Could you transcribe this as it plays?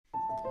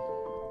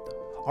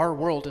Our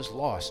world is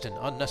lost in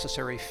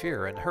unnecessary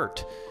fear and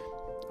hurt.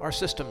 Our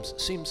systems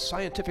seem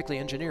scientifically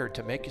engineered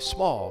to make you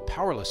small,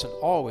 powerless, and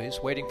always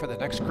waiting for the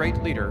next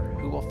great leader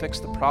who will fix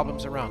the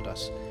problems around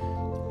us.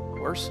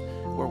 Worse,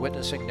 we're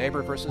witnessing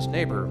neighbor versus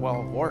neighbor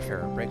while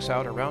warfare breaks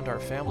out around our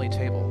family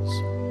tables.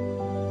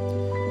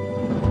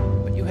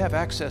 But you have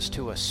access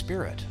to a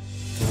spirit,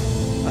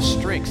 a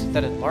strength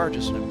that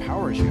enlarges and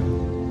empowers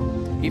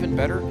you. Even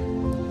better,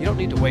 you don't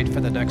need to wait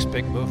for the next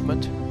big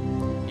movement.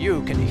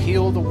 You can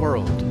heal the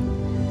world.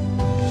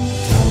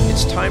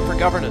 It's time for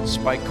governance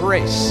by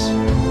grace.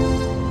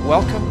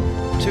 Welcome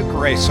to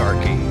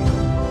Gracearchy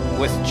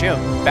with Jim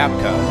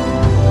Babka.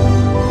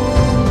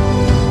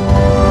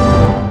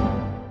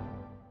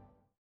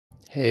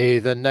 Hey,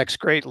 the next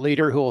great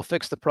leader who will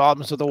fix the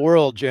problems of the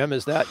world, Jim,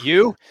 is that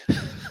you?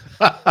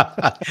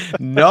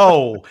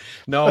 No,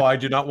 I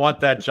do not want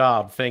that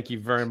job. Thank you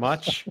very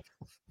much.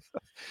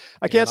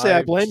 I can't say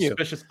I blame you.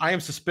 I am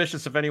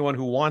suspicious of anyone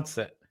who wants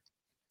it.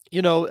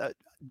 You know,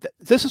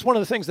 this is one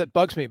of the things that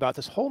bugs me about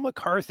this whole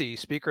McCarthy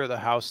Speaker of the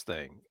House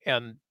thing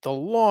and the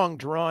long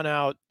drawn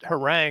out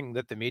harangue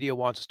that the media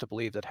wants us to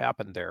believe that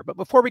happened there. But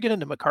before we get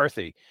into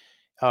McCarthy,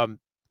 can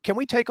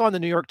we take on the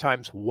New York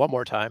Times one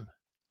more time?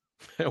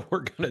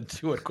 We're going to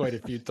do it quite a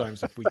few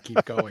times if we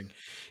keep going.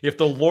 If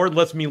the Lord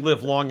lets me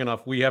live long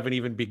enough, we haven't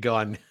even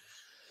begun.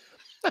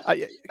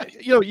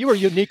 You were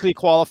uniquely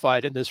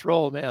qualified in this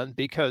role, man,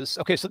 because,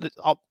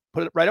 I'll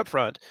put it right up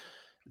front.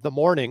 The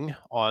morning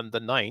on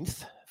the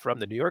 9th from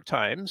the New York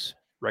Times,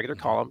 regular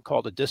column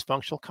called A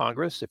Dysfunctional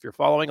Congress. If you're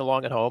following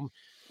along at home,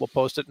 we'll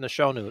post it in the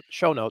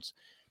show notes.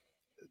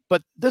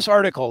 But this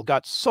article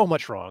got so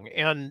much wrong.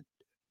 And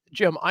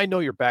Jim, I know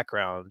your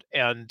background,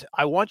 and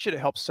I want you to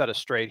help set us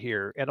straight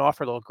here and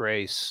offer a little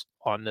grace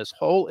on this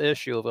whole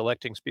issue of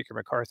electing Speaker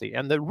McCarthy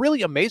and the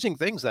really amazing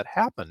things that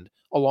happened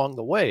along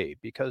the way,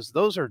 because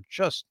those are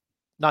just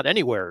not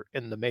anywhere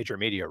in the major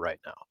media right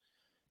now.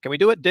 Can we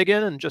do it? Dig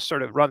in and just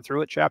sort of run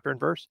through it chapter and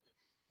verse?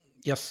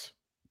 Yes.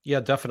 Yeah,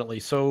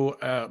 definitely. So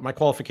my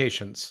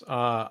qualifications,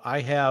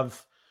 I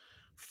have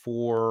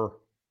for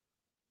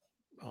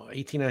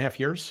 18 and a half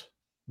years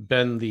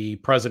been the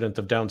president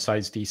of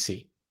Downsize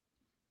DC.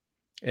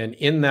 And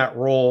in that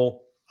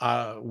role,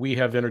 we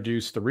have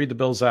introduced the Read the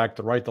Bills Act,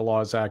 the Write the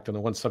Laws Act, and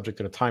the One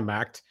Subject at a Time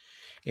Act.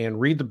 And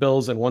Read the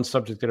Bills and One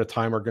Subject at a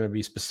Time are going to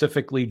be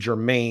specifically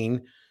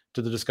germane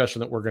to the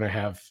discussion that we're going to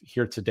have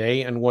here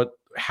today and what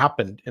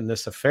happened in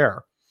this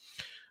affair.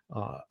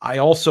 I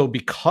also,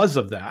 because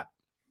of that,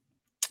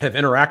 have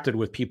interacted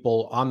with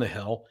people on the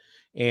Hill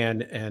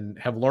and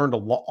have learned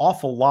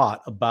awful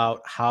lot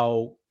about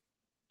how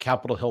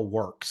Capitol Hill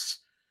works,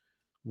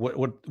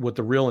 what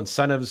the real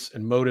incentives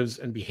and motives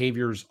and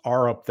behaviors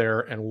are up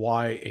there, and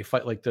why a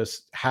fight like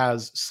this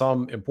has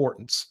some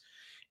importance.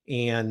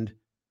 And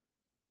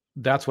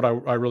that's what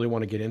I really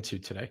want to get into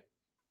today.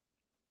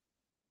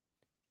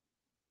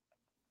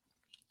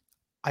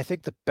 I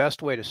think the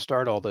best way to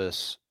start all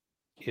this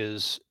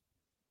is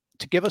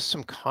to give us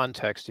some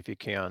context, if you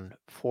can,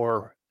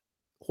 for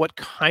what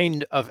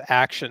kind of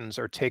actions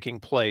are taking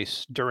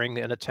place during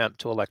an attempt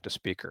to elect a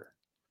speaker.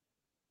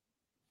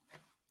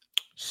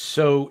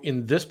 So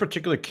in this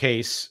particular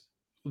case,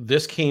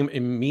 this came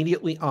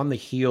immediately on the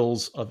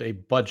heels of a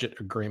budget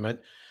agreement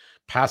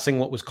passing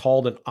what was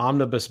called an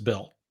omnibus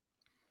bill.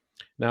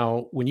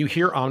 Now, when you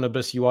hear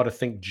omnibus, you ought to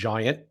think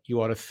giant,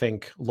 you ought to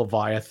think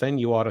Leviathan,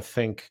 you ought to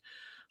think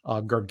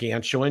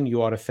gargantuan,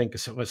 you ought to think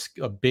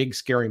a big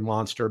scary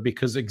monster,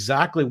 because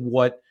exactly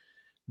what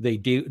they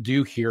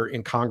do here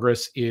in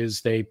Congress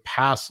is they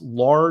pass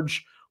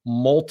large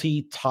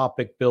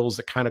multi-topic bills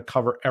that kind of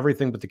cover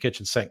everything but the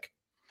kitchen sink.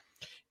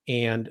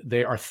 And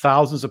they are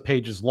thousands of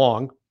pages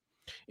long.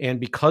 And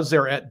because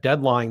they're at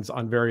deadlines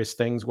on various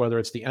things, whether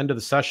it's the end of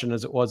the session,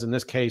 as it was in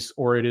this case,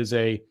 or it is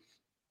maybe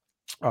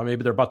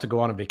they're about to go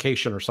on a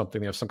vacation or something,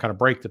 they have some kind of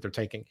break that they're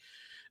taking,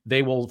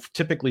 they will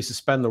typically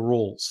suspend the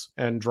rules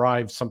and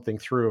drive something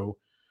through.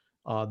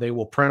 They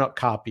will print up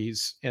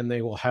copies and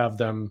they will have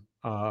them,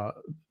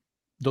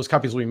 those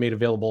copies will be made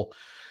available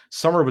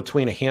somewhere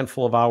between a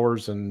handful of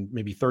hours and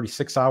maybe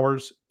 36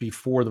 hours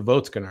before the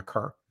vote's going to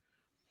occur.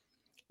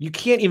 You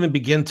can't even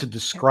begin to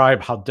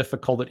describe how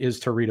difficult it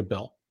is to read a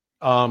bill.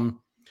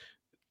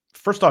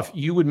 First off,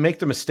 you would make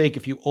the mistake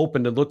if you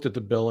opened and looked at the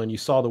bill and you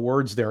saw the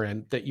words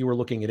therein that you were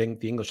looking at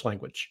the English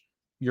language.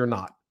 You're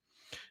not.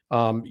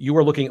 You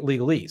are looking at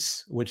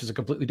legalese, which is a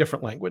completely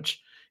different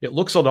language. It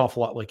looks an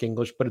awful lot like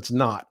English, but it's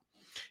not.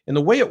 And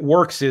the way it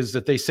works is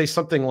that they say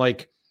something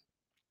like,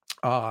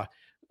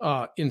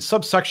 in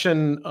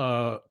subsection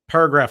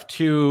paragraph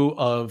 2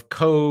 of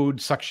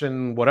code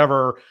section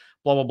whatever,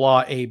 blah, blah,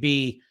 blah,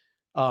 AB,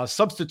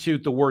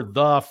 substitute the word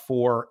the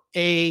for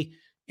a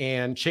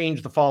and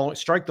change the following,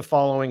 strike the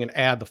following and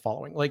add the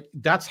following. Like,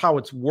 that's how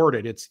it's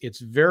worded. It's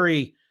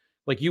very,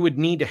 like, you would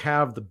need to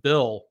have the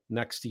bill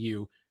next to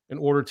you in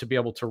order to be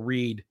able to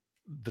read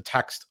the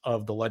text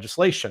of the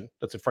legislation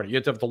that's in front of you. You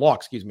have to have the law,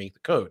 the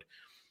code.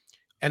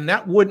 And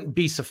that wouldn't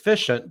be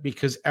sufficient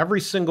because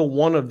every single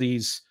one of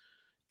these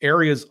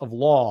areas of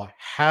law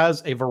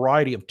has a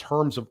variety of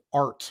terms of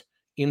art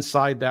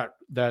inside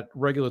that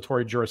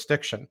regulatory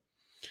jurisdiction.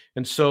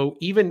 And so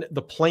even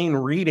the plain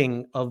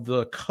reading of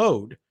the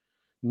code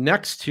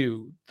next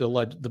to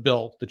the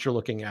bill that you're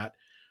looking at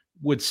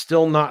would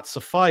still not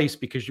suffice,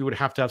 because you would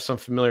have to have some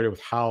familiarity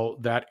with how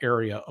that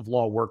area of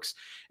law works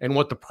and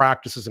what the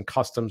practices and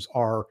customs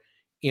are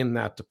in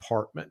that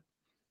department.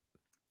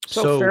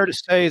 So fair to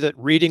say that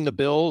reading the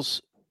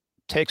bills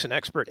takes an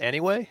expert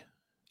anyway?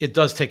 It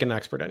does take an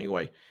expert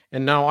anyway.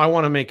 And now I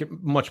want to make it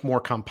much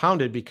more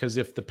compounded, because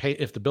if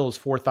the bill is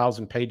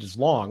 4,000 pages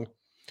long,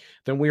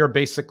 then we are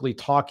basically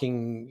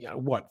talking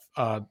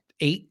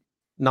 8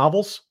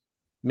 novels,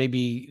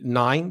 maybe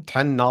 9,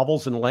 10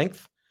 novels in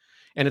length,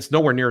 and it's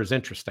nowhere near as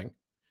interesting.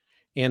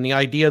 And the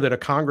idea that a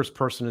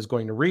congressperson is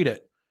going to read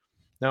it.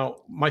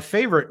 Now, my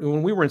favorite,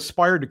 when we were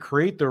inspired to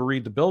create the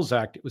Read the Bills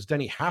Act, it was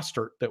Denny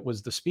Hastert that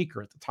was the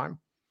speaker at the time.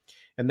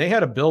 And they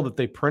had a bill that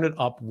they printed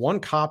up, one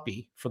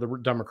copy for the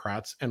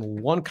Democrats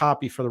and one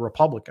copy for the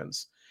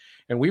Republicans.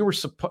 And we were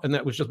and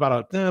that was just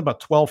about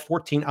 12,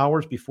 14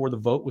 hours before the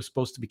vote was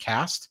supposed to be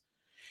cast.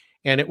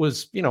 And it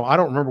was, I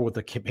don't remember what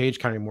the page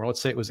count anymore.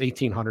 Let's say it was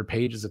 1,800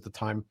 pages at the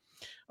time.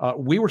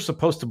 We were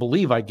supposed to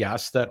believe, I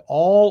guess, that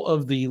all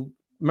of the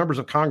members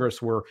of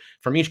Congress were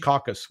from each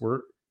caucus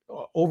were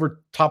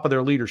over top of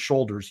their leaders'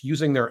 shoulders,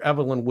 using their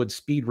Evelyn Wood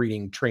speed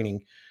reading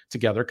training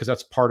together, because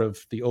that's part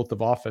of the oath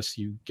of office.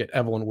 You get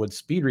Evelyn Wood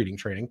speed reading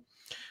training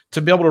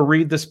to be able to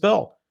read this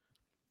bill.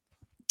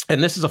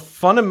 And this is a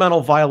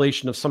fundamental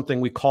violation of something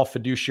we call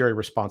fiduciary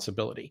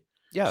responsibility.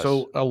 Yes.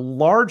 So a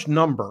large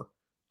number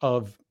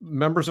of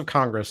members of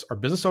Congress are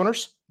business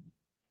owners,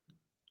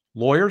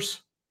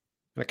 lawyers,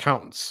 and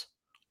accountants,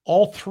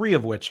 all three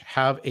of which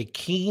have a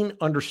keen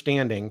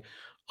understanding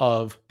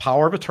of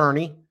power of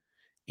attorney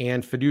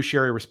and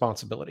fiduciary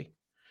responsibility.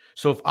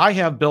 So if I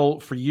have, Bill,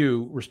 for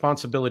you,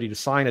 responsibility to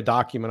sign a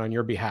document on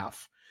your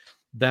behalf,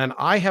 then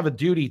I have a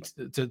duty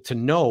to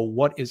know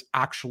what is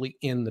actually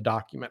in the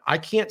document. I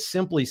can't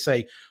simply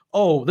say,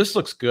 oh, this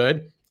looks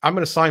good, I'm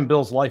going to sign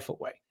Bill's life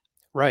away.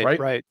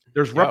 Right.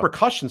 There's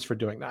repercussions for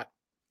doing that.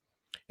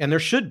 And there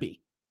should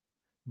be.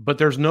 But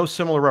there's no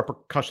similar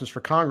repercussions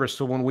for Congress.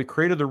 So when we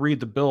created the Read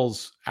the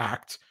Bills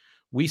Act,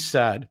 we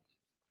said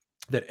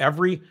that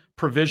every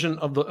provision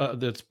of the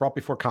that's brought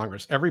before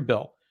Congress, every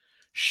bill,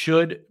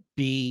 should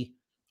be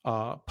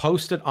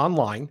posted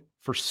online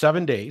for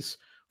 7 days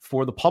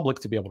for the public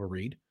to be able to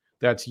read.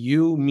 That's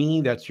you,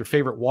 me, that's your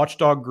favorite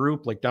watchdog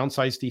group like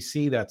Downsize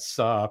DC, that's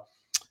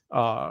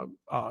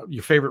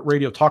your favorite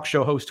radio talk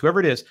show host, whoever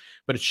it is,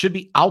 but it should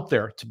be out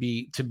there to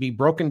be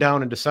broken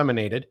down and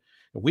disseminated.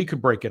 And we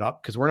could break it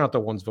up because we're not the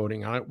ones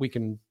voting on it.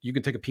 You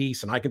can take a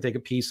piece and I can take a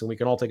piece and we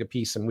can all take a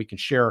piece and we can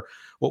share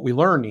what we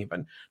learn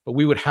even, but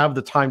we would have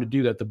the time to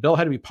do that. The bill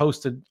had to be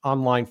posted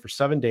online for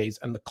 7 days,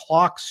 and the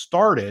clock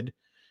started,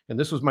 and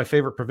this was my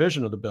favorite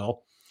provision of the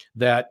bill,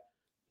 that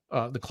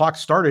the clock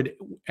started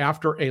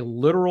after a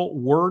literal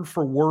word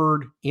for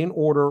word in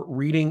order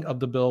reading of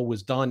the bill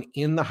was done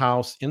in the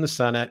House, in the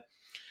Senate,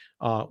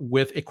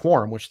 with a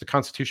quorum, which the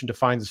Constitution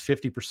defines as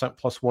 50%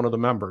 plus one of the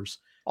members,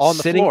 on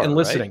the sitting floor, and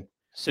listening. Right?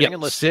 Sitting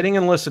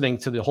and listening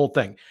to the whole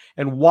thing.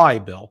 And why,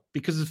 Bill?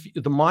 Because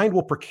if the mind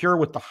will procure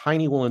what the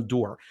hiney will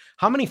endure.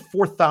 How many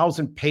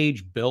 4,000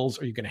 page bills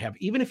are you going to have?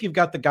 Even if you've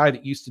got the guy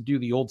that used to do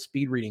the old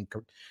speed reading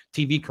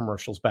TV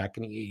commercials back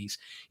in the 80s,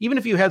 even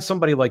if you had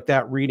somebody like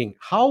that reading,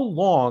 how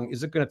long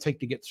is it going to take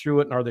to get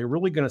through it? And are they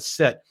really going to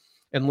sit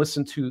and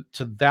listen to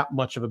that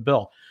much of a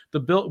bill?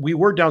 The bill, we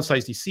were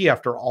Downsize DC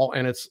after all,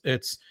 and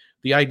it's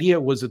the idea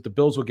was that the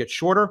bills would get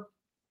shorter,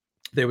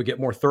 they would get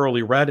more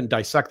thoroughly read and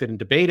dissected and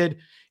debated.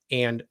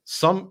 And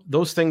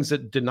those things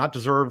that did not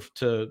deserve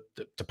to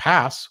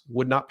pass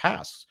would not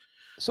pass.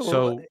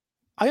 So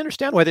I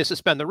understand why they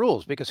suspend the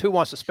rules, because who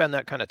wants to spend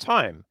that kind of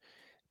time?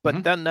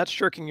 But then that's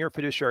shirking your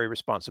fiduciary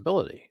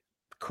responsibility.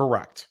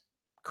 Correct.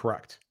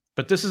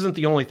 But this isn't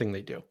the only thing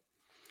they do.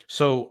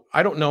 So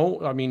I don't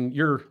know. I mean,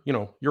 you're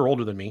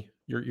older than me.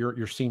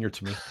 You're senior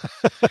to me.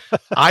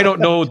 I don't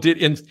know.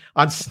 Do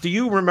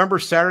you remember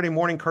Saturday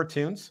morning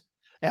cartoons?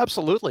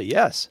 Absolutely,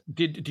 yes.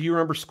 Do you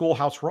remember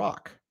Schoolhouse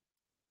Rock?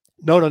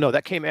 No.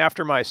 That came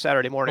after my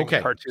Saturday morning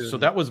cartoon. So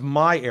that was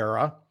my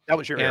era. That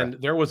was your era. And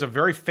there was a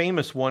very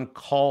famous one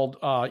called,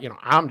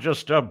 I'm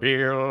just a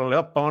bill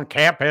up on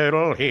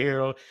Capitol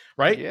Hill,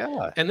 right?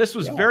 Yeah. And this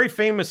was very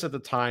famous at the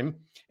time.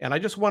 And I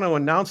just want to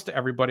announce to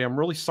everybody, I'm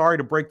really sorry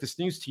to break this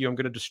news to you. I'm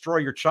going to destroy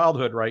your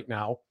childhood right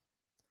now.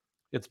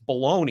 It's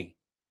baloney.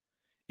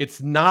 It's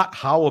not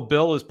how a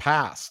bill is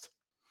passed.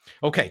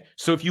 Okay,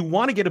 so if you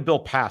want to get a bill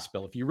passed,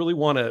 Bill, if you really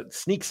want to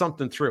sneak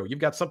something through, you've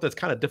got something that's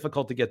kind of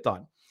difficult to get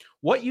done.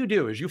 What you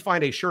do is you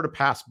find a sure to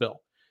pass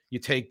bill. You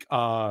take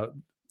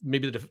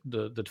maybe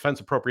the Defense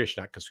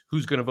Appropriation Act, because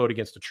who's going to vote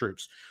against the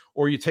troops?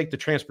 Or you take the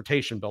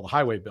transportation bill, the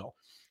highway bill,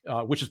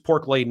 which is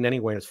pork laden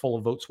anyway, and it's full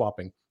of vote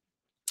swapping.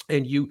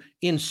 And you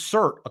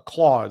insert a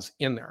clause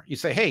in there. You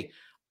say, hey,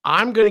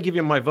 I'm going to give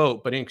you my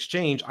vote, but in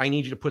exchange, I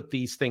need you to put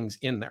these things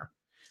in there.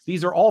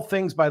 These are all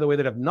things, by the way,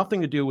 that have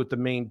nothing to do with the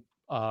main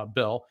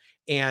bill.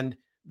 And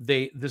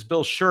this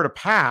bill's sure to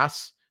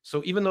pass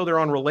So even though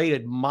they're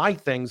unrelated, my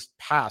things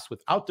pass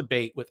without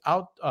debate,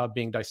 without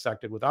being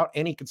dissected, without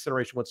any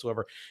consideration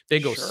whatsoever. They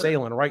go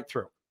sailing right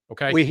through.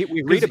 Okay.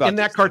 We read about in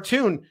that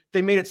cartoon,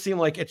 they made it seem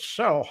like it's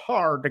so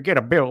hard to get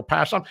a bill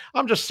passed.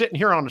 I'm just sitting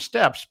here on the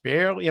steps,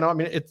 Bill. I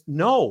mean,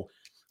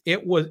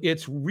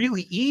 it's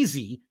really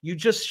easy. You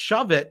just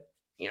shove it,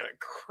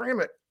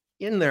 cram it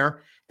in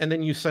there, and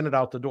then you send it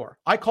out the door.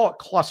 I call it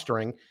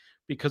clustering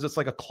because it's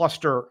like a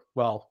cluster.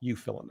 Well, you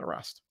fill in the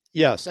rest.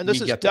 Yes, and this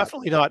is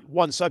definitely not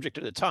one subject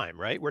at a time,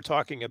 right? We're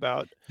talking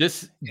about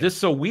this.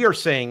 So we are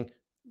saying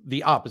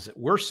the opposite.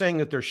 We're saying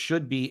that there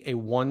should be a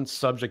one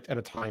subject at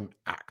a time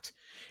act.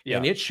 Yeah.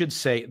 And it should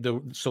say the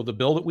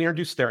bill that we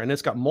introduced there, and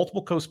it's got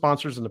multiple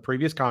co-sponsors in the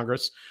previous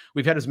Congress.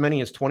 We've had as many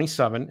as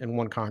 27 in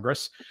one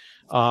Congress.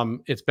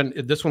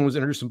 This one was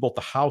introduced in both the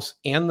House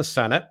and the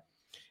Senate.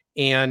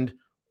 And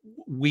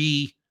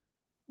we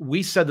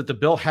said that the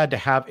bill had to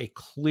have a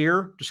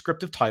clear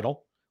descriptive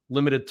title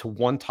limited to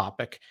one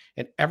topic,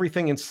 and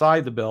everything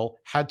inside the bill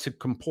had to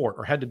comport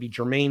or had to be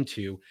germane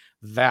to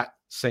that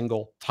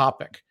single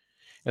topic.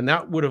 And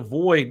that would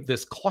avoid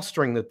this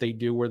clustering that they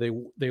do where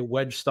they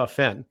wedge stuff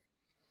in.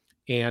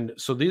 And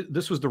so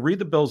this was the Read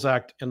the Bills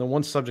Act and the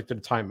One Subject at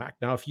a Time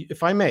Act. Now,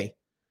 if I may,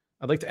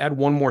 I'd like to add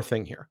one more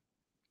thing here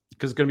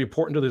because it's going to be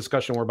important to the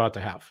discussion we're about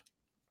to have.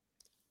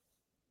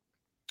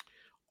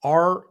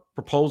 Our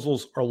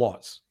proposals are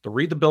laws. The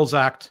Read the Bills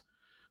Act,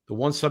 the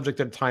One Subject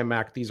at a Time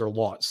Act, these are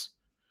laws.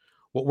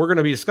 What we're going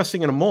to be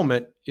discussing in a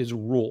moment is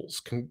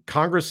rules.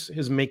 Congress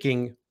is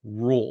making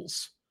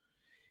rules,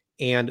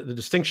 and the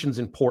distinction is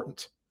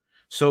important.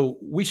 So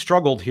we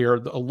struggled here.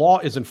 A law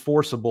is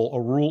enforceable.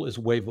 A rule is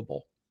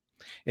waivable.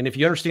 And if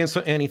you understand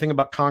anything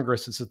about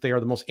Congress, it's that they are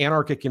the most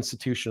anarchic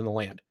institution in the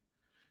land.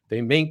 They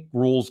make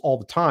rules all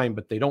the time,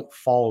 but they don't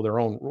follow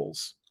their own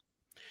rules.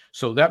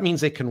 So that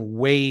means they can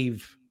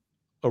waive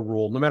a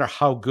rule, no matter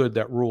how good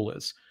that rule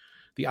is.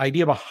 The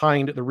idea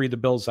behind the Read the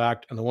Bills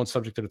Act and the One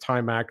Subject at a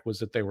Time Act was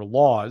that they were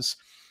laws.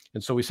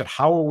 And so we said,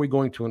 how are we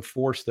going to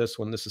enforce this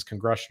when this is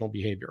congressional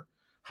behavior?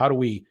 How do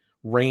we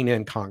rein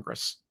in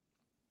Congress?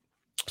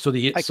 So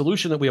the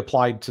solution that we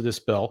applied to this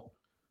bill,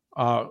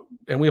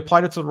 and we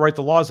applied it to the Write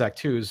the Laws Act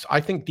too, is I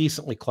think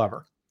decently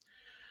clever.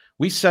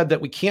 We said that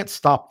we can't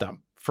stop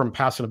them from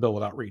passing a bill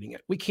without reading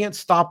it. We can't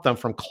stop them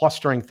from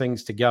clustering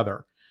things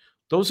together.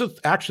 Those are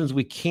actions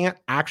we can't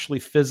actually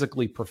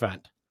physically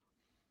prevent.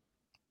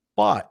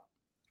 But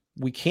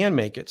we can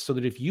make it so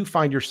that if you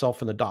find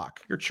yourself in the dock,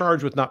 you're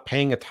charged with not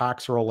paying a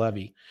tax or a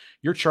levy,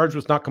 you're charged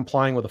with not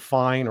complying with a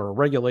fine or a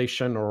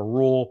regulation or a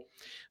rule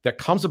that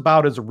comes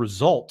about as a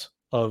result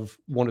of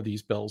one of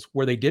these bills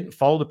where they didn't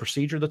follow the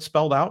procedure that's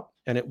spelled out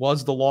and it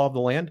was the law of the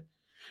land,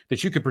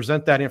 that you could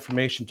present that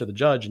information to the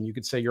judge and you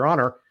could say, Your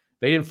Honor,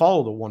 they didn't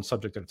follow the One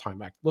Subject at a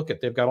Time Act. Look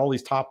they've got all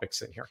these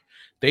topics in here.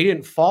 They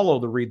didn't follow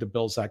the Read the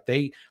Bills Act.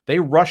 They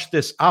rushed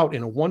this out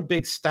in a one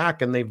big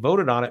stack and they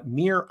voted on it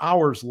mere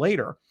hours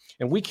later.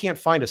 And we can't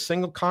find a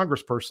single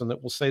congressperson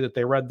that will say that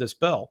they read this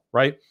bill,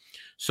 right?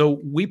 So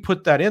we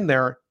put that in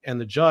there and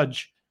the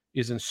judge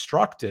is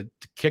instructed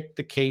to kick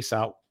the case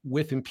out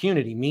with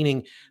impunity,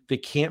 meaning they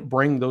can't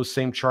bring those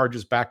same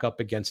charges back up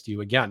against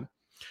you again.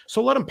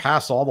 So let them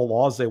pass all the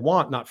laws they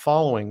want, not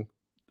following.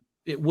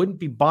 It wouldn't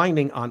be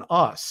binding on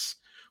us,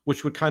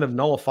 which would kind of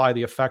nullify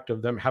the effect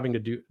of them having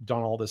to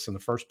done all this in the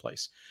first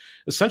place.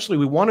 Essentially,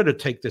 we wanted to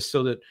take this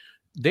so that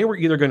they were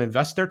either going to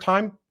invest their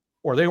time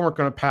or they weren't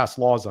going to pass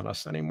laws on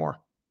us anymore.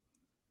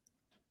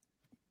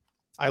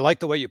 I like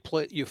the way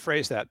you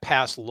phrase that,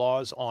 pass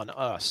laws on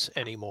us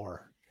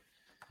anymore.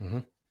 Mm-hmm.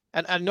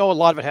 And I know a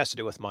lot of it has to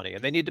do with money,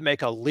 and they need to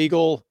make a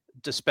legal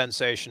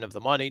dispensation of the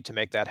money to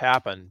make that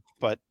happen.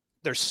 But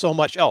there's so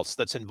much else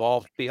that's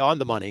involved beyond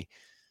the money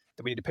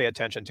that we need to pay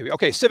attention to.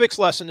 Okay, civics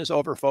lesson is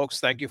over, folks.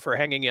 Thank you for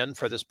hanging in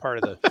for this part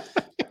of the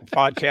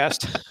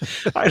podcast.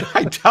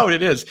 I doubt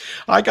it is.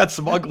 I got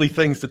some ugly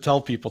things to tell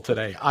people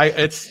today.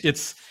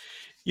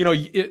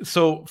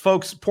 So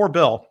folks, poor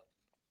Bill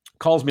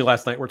calls me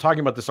last night. We're talking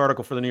about this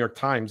article for the New York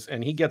Times,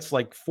 and he gets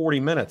like 40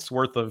 minutes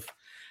worth of,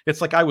 it's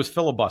like I was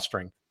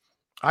filibustering.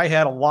 I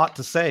had a lot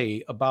to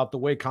say about the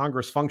way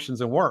Congress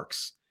functions and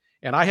works.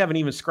 And I haven't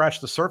even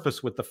scratched the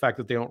surface with the fact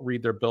that they don't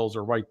read their bills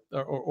or write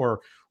or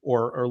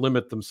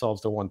limit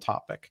themselves to one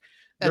topic.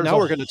 And now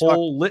we're going to talk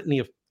litany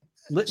of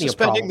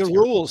suspending the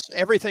rules.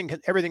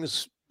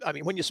 Everything's. I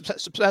mean, when you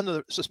suspend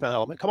the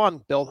element, come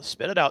on, Bill,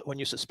 spit it out. When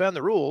you suspend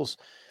the rules,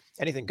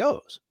 anything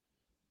goes.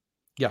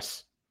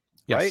 Yes.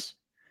 Right.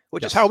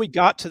 Which is how we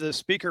got to the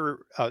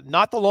speaker,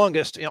 not the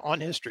longest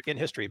in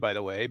history, by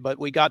the way, but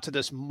we got to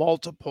this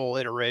multiple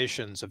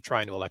iterations of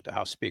trying to elect a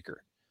House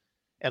Speaker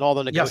and all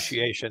the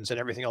negotiations and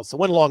everything else that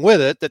went along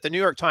with it that the New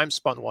York Times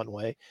spun one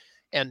way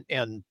and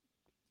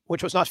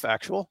which was not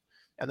factual.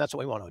 And that's what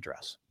we want to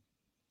address.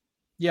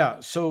 Yeah.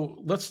 So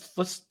let's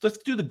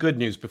do the good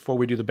news before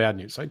we do the bad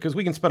news, because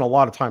we can spend a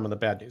lot of time on the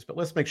bad news, but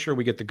let's make sure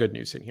we get the good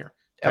news in here.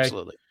 Okay?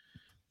 Absolutely.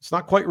 It's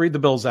not quite Read the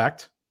Bills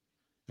Act.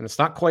 And it's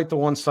not quite the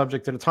One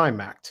Subject at a Time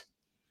Act,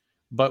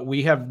 but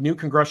we have new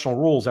congressional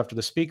rules after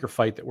the speaker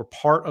fight that were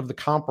part of the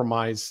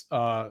compromise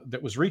that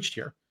was reached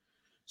here.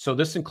 So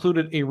this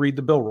included a read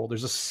the bill rule.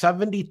 There's a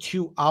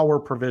 72-hour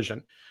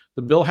provision.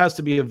 The bill has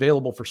to be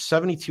available for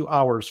 72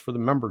 hours for the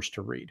members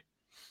to read.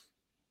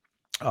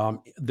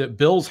 The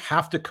bills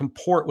have to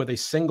comport with a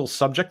single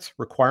subject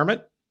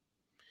requirement,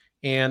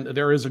 and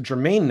there is a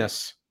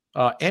germaneness.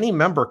 Any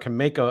member can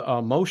make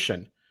a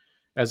motion,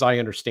 as I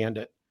understand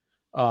it,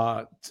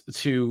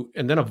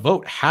 and then a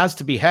vote has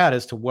to be had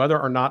as to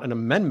whether or not an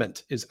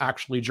amendment is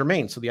actually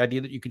germane. So the idea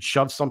that you could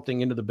shove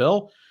something into the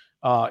bill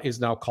is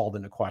now called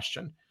into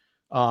question.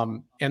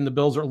 And the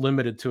bills are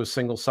limited to a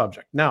single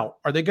subject. Now,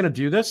 are they going to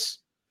do this?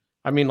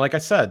 I mean, like I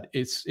said,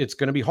 it's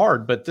going to be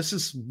hard, but this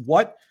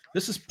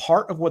is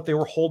part of what they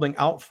were holding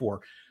out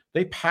for.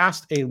 They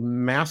passed a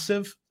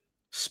massive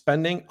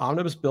spending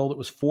omnibus bill that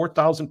was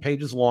 4,000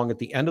 pages long at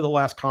the end of the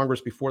last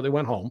Congress before they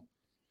went home.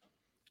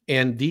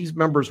 And these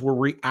members were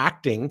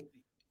reacting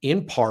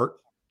in part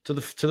to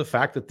the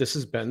fact that this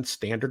has been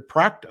standard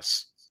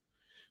practice.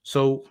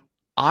 So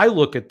I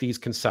look at these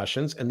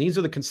concessions, and these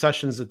are the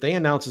concessions that they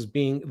announce as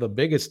being the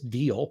biggest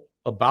deal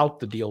about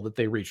the deal that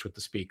they reached with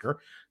the speaker.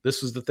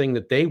 This is the thing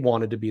that they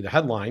wanted to be the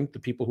headline. The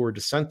people who were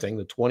dissenting,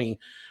 the 20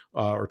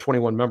 or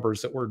 21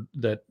 members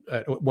that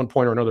at one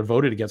point or another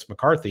voted against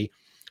McCarthy.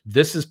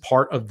 This is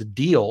part of the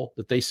deal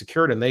that they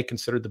secured, and they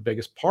considered the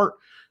biggest part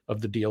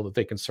of the deal that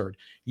they considered.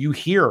 You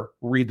hear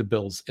read the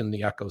bills in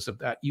the echoes of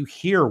that. You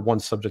hear one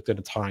subject at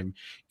a time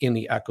in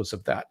the echoes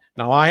of that.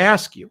 Now, I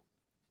ask you,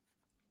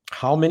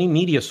 how many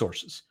media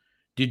sources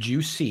did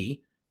you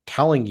see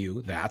telling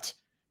you that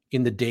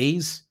in the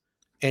days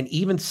and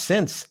even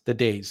since the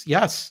days?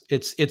 Yes,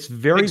 it's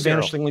very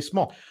vanishingly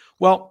small.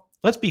 Well,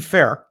 let's be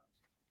fair.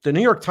 The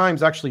New York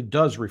Times actually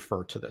does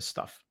refer to this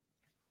stuff.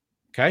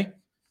 Okay.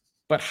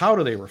 But how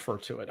do they refer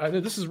to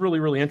it? This is really,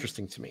 really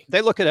interesting to me.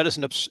 They look at it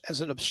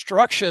as an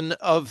obstruction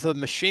of the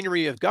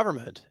machinery of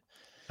government.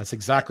 That's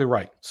exactly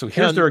right. So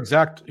here's their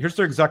exact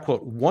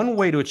quote. One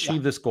way to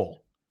achieve this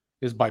goal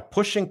is by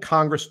pushing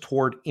Congress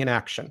toward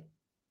inaction.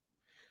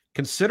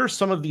 Consider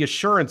some of the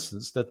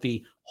assurances that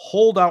the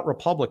holdout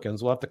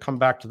Republicans, we'll have to come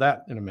back to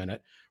that in a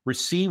minute,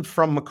 received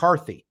from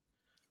McCarthy.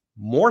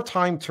 More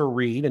time to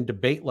read and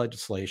debate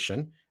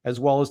legislation, as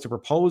well as to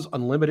propose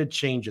unlimited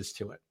changes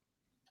to it.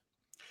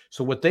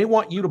 So what they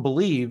want you to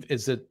believe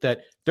is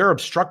that they're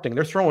obstructing,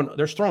 they're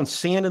throwing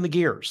sand in the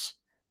gears.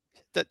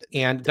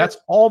 And that's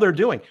all they're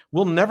doing.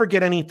 We'll never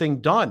get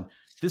anything done.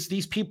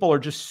 These people are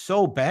just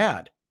so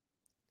bad.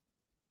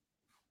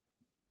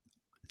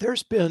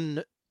 There's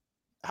been,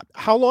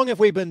 how long have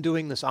we been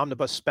doing this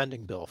omnibus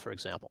spending bill, for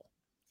example?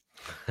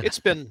 It's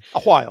been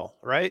a while,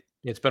 right?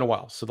 It's been a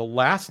while. So the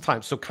last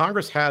time, so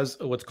Congress has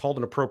what's called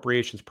an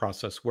appropriations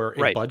process where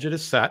a budget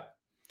is set.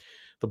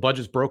 The budget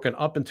is broken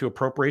up into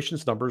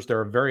appropriations numbers. There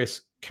are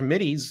various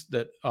committees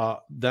that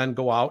then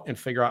go out and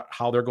figure out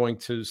how they're going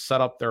to set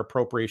up their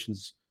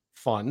appropriations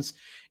funds,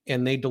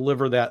 and they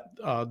deliver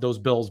those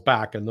bills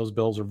back, and those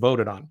bills are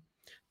voted on.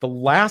 The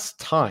last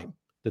time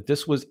that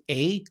this was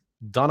A,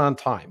 done on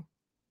time,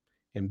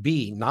 and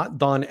B, not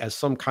done as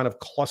some kind of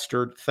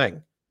clustered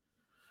thing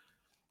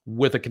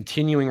with a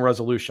continuing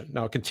resolution.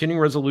 Now, a continuing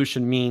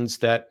resolution means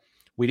that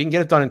we didn't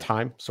get it done in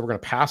time, so we're going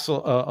to pass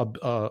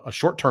a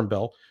short-term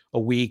bill, a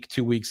week,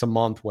 2 weeks, a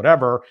month,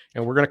 whatever,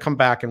 and we're going to come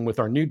back, and with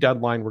our new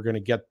deadline, we're going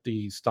to get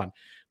these done.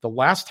 The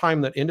last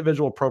time that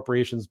individual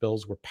appropriations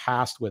bills were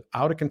passed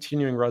without a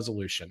continuing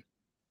resolution,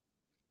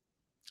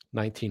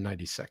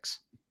 1996.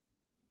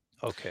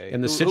 Okay.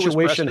 And the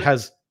situation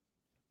has...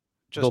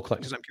 Bill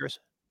Clinton. Because I'm curious.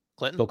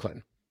 Clinton? Bill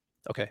Clinton.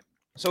 Okay.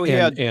 So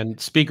and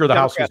Speaker of the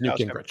House was Newt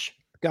Gingrich.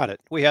 Got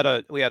it. We had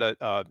a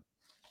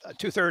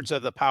 2/3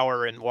 of the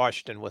power in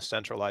Washington was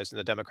centralized in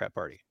the Democrat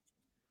Party.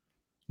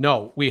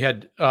 No, we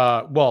had,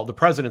 the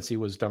presidency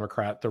was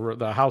Democrat.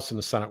 The House and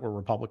the Senate were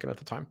Republican at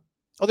the time.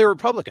 Oh, they were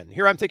Republican.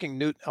 Here I'm thinking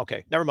Newt.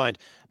 Okay, never mind.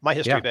 My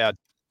history bad.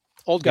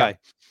 Old guy.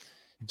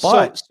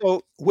 Yeah. But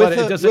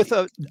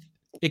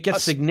it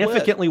gets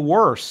significantly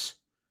worse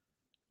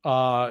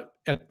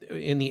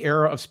in the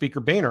era of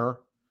Speaker Boehner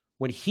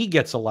when he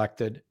gets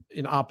elected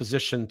in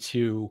opposition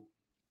to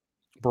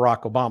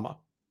Barack Obama.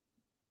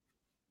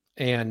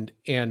 And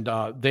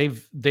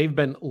they've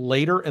been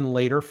later and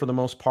later for the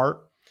most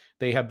part.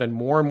 They have been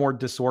more and more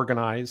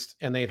disorganized,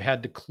 and they've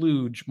had to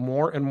kludge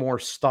more and more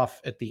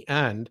stuff at the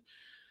end.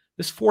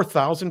 This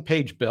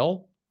 4,000-page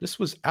bill, this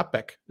was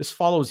epic. This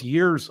follows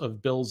years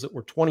of bills that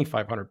were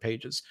 2,500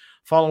 pages,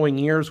 following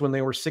years when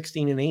they were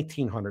 1,600 and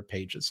 1,800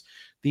 pages.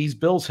 These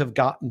bills have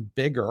gotten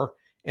bigger,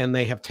 and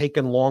they have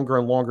taken longer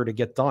and longer to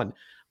get done.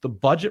 The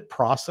budget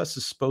process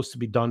is supposed to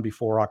be done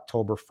before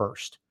October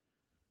 1st.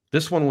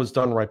 This one was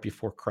done right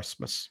before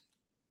Christmas.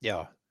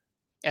 Yeah.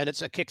 And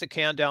it's a kick the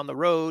can down the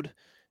road.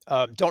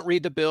 Don't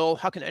read the bill.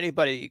 How can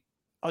anybody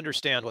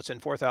understand what's in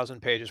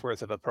 4,000 pages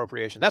worth of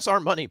appropriation? That's our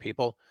money,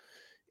 people.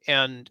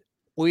 And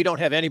we don't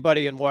have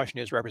anybody in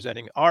Washington who's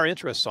representing our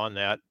interests on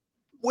that,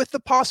 with the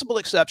possible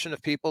exception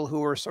of people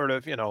who are sort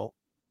of,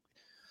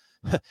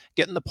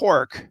 getting the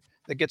pork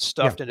that gets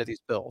stuffed into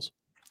these bills.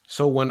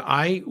 So when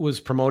I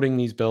was promoting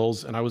these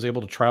bills and I was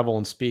able to travel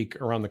and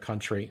speak around the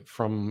country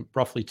from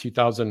roughly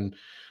 2004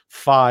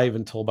 2005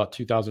 until about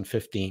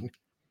 2015,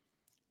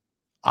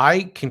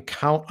 I can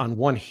count on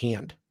one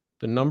hand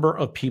the number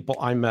of people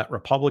I met,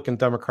 Republican,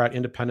 Democrat,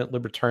 Independent,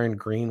 Libertarian,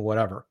 Green,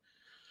 whatever,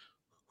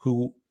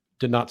 who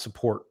did not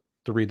support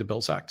the Read the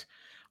Bills Act.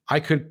 I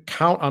could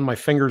count on my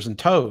fingers and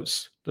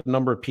toes the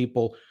number of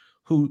people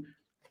who,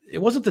 it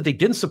wasn't that they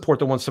didn't support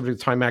the One Subject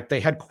at a Time Act, they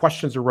had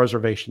questions or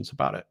reservations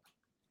about it.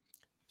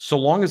 So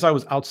long as I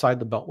was outside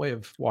the beltway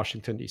of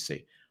Washington,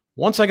 D.C.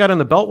 Once I got in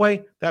the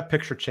beltway, that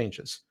picture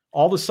changes.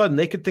 All of a sudden,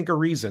 they could think of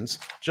reasons,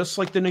 just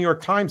like the New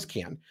York Times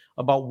can,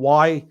 about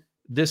why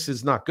this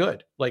is not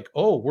good. Like,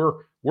 oh,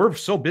 we're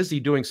so busy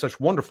doing such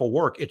wonderful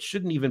work, it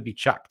shouldn't even be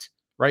checked,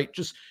 right?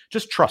 Just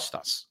trust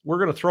us. We're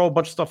going to throw a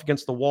bunch of stuff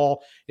against the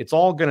wall. It's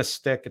all going to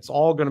stick. It's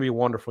all going to be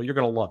wonderful. You're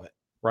going to love it,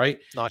 right?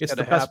 It's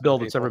the best bill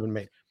that's ever been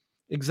made.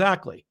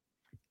 Exactly.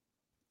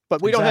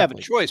 But we don't have a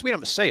choice. We don't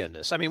have a say in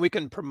this. I mean, we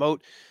can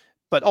promote,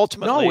 but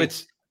ultimately, no,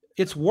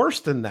 it's worse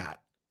than that.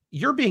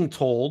 You're being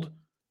told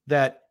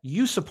that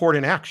you support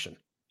inaction.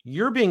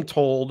 You're being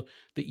told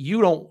that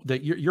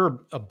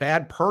you're a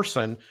bad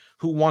person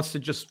who wants to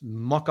just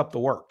muck up the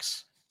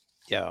works.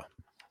 Yeah.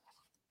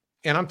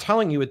 And I'm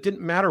telling you, it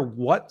didn't matter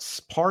what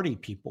party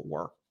people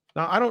were.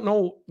 Now, I don't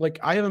know, like,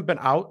 I haven't been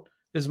out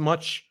as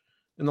much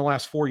in the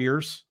last 4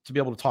 years to be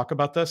able to talk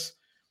about this.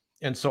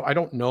 And so I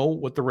don't know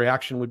what the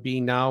reaction would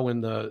be now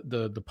in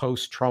the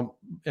post-Trump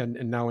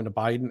and now in the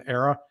Biden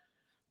era.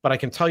 But I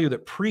can tell you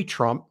that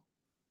pre-Trump,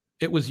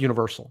 it was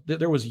universal.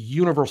 There was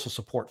universal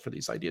support for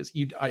these ideas.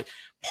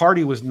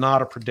 Party was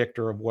not a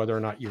predictor of whether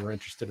or not you were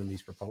interested in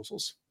these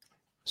proposals.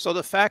 So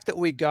the fact that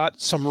we got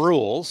some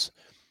rules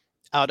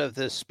out of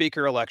the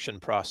speaker election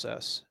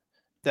process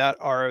that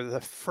are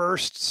the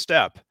first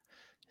step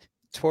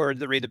toward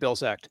the Read the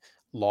Bills Act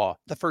law,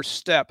 the first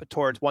step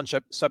towards one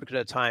subject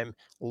at a time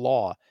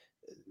law,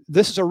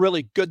 this is a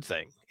really good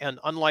thing. And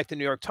unlike the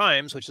New York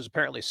Times, which is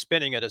apparently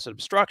spinning it as an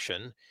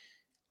obstruction,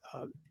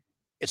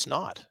 it's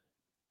not.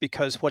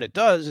 Because what it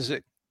does is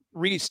it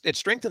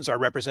strengthens our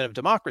representative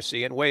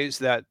democracy in ways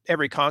that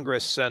every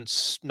Congress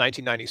since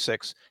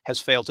 1996 has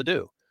failed to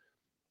do.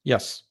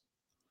 Yes.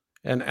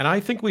 And I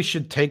think we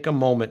should take a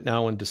moment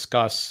now and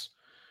discuss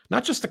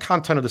not just the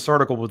content of this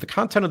article, but the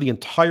content of the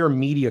entire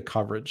media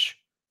coverage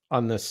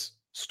on this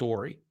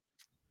story.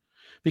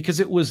 Because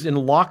it was in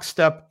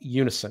lockstep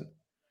unison.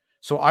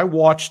 So I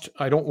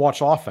don't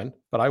watch often,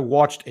 but I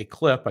watched a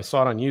clip, I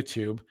saw it on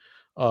YouTube,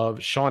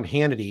 of Sean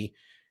Hannity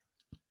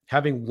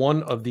having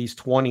one of these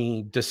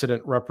 20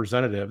 dissident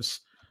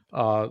representatives,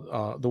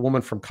 the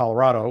woman from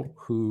Colorado,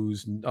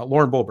 who's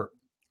Lauren Boebert,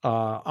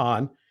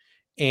 on,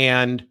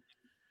 and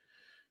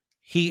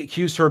he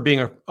accused her of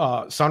being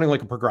sounding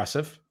like a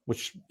progressive,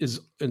 which is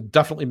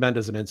definitely meant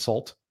as an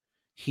insult.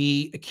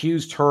 He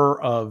accused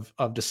her of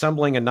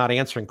dissembling and not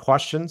answering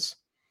questions.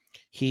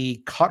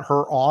 He cut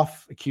her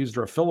off, accused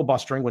her of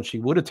filibustering when she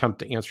would attempt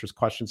to answer his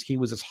questions. He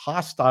was as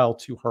hostile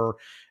to her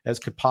as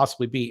could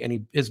possibly be.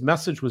 And his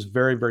message was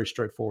very, very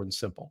straightforward and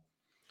simple.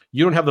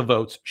 You don't have the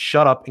votes.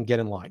 Shut up and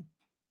get in line.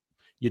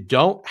 You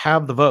don't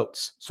have the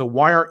votes. So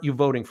why aren't you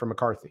voting for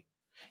McCarthy?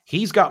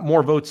 He's got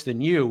more votes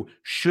than you.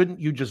 Shouldn't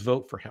you just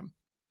vote for him?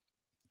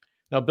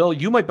 Now, Bill,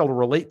 you might be able to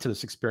relate to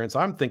this experience.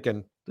 I'm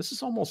thinking this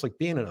is almost like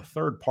being in a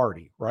third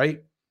party,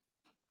 right?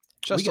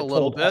 Just a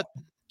little bit.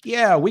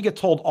 Yeah, we get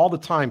told all the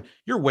time,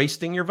 you're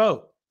wasting your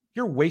vote.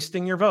 You're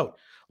wasting your vote.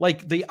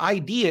 Like, the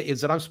idea is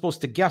that I'm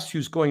supposed to guess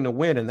who's going to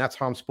win, and that's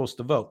how I'm supposed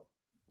to vote.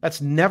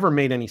 That's never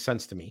made any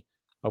sense to me.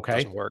 Okay.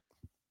 Doesn't work.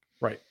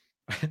 Right.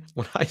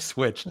 When I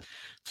switched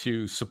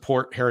to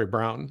support Harry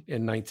Brown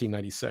in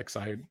 1996,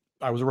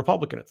 I was a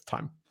Republican at the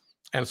time.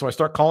 And so I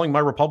start calling my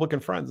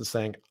Republican friends and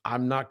saying,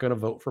 I'm not going to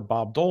vote for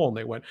Bob Dole. And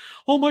they went,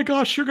 oh my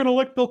gosh, you're going to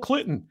elect Bill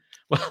Clinton.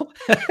 Well,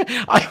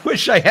 I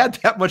wish I had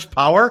that much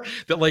power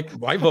that, like,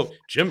 my vote,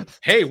 Jim.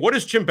 Hey, what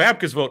is Jim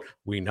Babka's vote?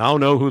 We now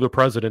know who the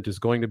president is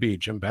going to be.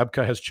 Jim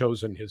Babka has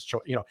chosen his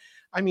choice.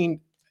 I mean,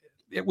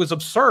 it was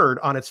absurd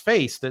on its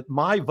face that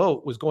my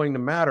vote was going to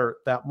matter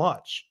that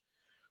much.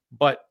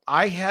 But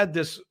I had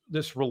this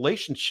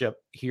relationship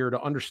here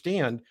to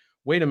understand,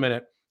 wait a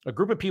minute, a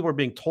group of people are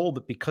being told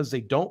that because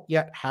they don't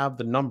yet have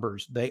the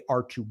numbers, they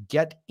are to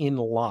get in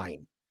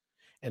line.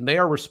 And they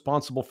are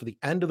responsible for the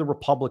end of the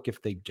republic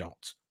if they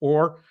don't,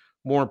 or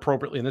more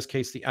appropriately, in this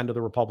case, the end of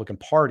the Republican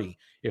Party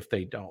if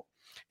they don't.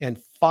 And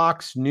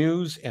Fox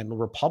News and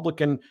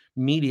Republican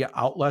media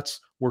outlets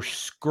were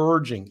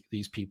scourging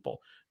these people,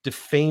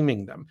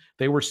 defaming them.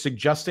 They were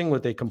suggesting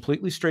with a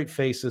completely straight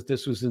face that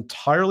this was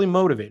entirely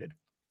motivated,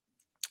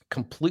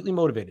 completely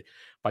motivated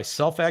by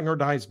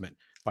self-aggrandizement,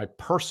 by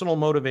personal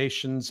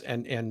motivations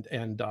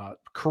and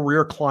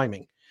career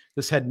climbing.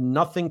 This had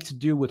nothing to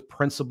do with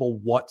principle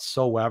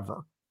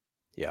whatsoever.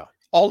 Yeah,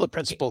 all the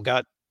principle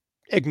got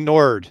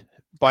ignored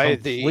by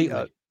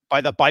the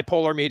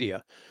bipolar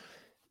media.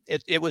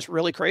 It was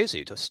really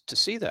crazy to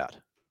see that.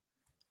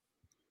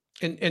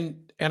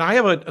 And I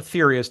have a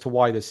theory as to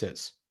why this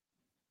is.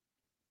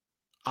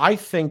 I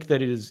think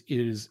that it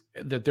is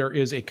that there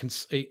is a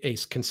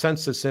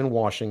consensus in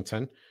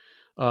Washington,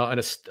 and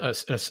a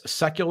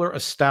secular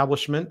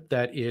establishment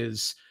that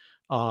is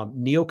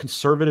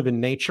neoconservative in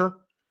nature,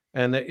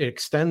 and it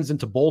extends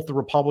into both the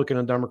Republican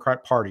and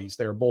Democrat parties.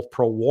 They are both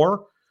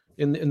pro-war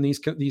in these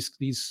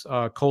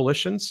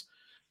coalitions,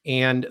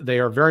 and they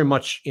are very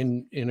much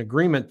in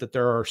agreement that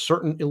there are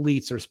certain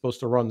elites that are supposed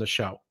to run the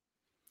show.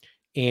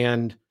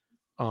 And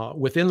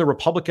within the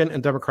Republican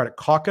and Democratic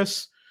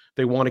caucus,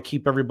 they want to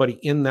keep everybody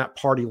in that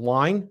party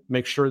line,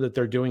 make sure that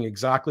they're doing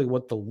exactly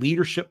what the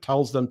leadership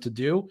tells them to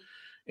do.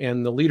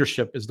 And the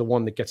leadership is the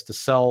one that gets to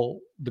sell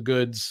the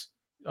goods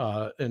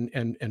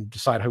and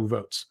decide who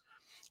votes.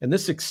 And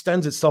this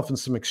extends itself in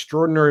some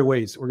extraordinary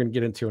ways that we're going to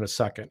get into in a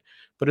second.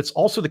 But it's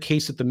also the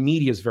case that the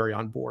media is very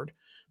on board,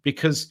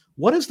 because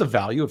what is the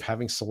value of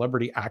having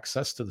celebrity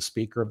access to the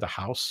Speaker of the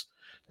House,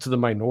 to the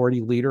minority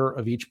leader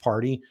of each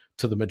party,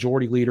 to the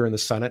majority leader in the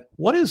Senate?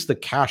 What is the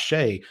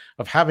cachet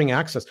of having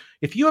access?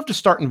 If you have to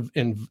start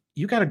and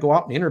you got to go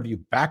out and interview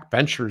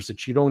backbenchers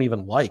that you don't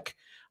even like,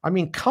 I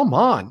mean, come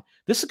on.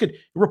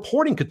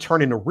 Reporting could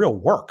turn into real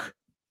work.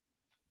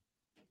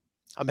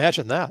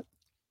 Imagine that.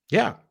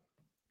 Yeah.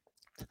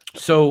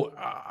 So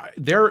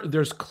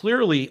there's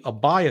clearly a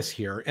bias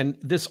here. And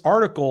this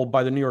article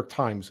by the New York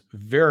Times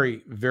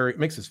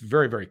makes this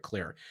very, very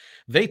clear.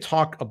 They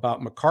talk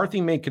about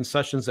McCarthy made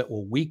concessions that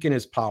will weaken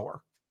his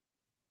power.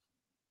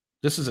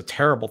 This is a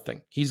terrible thing.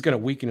 He's going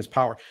to weaken his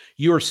power.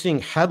 You are seeing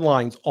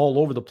headlines all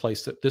over the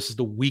place that this is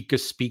the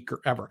weakest speaker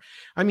ever.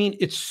 I mean,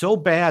 it's so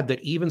bad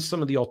that even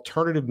some of the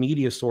alternative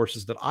media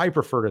sources that I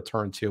prefer to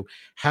turn to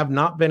have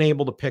not been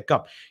able to pick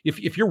up.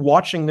 If you're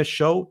watching this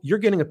show, you're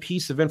getting a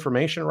piece of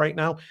information right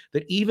now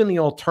that even the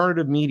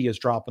alternative media is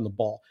dropping the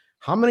ball.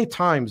 How many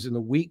times in the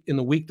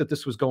week that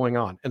this was going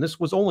on, and this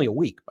was only a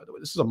week, by the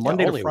way, this is a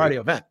Monday to Friday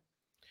event.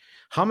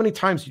 How many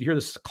times did you hear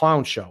this is a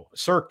clown show, a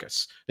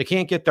circus? They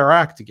can't get their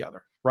act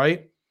together.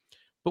 Right?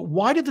 But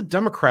why did the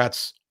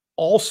Democrats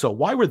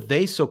why were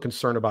they so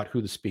concerned about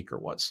who the speaker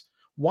was?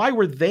 Why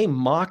were they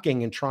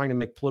mocking and trying to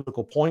make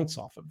political points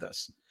off of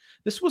this?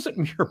 This wasn't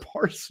mere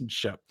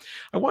partisanship.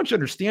 I want you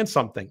to understand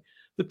something.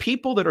 The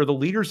people that are the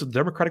leaders of the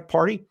Democratic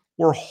Party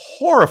were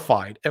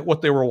horrified at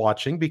what they were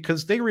watching,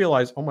 because they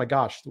realized, oh my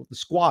gosh, the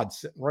squad's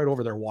sitting right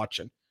over there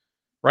watching,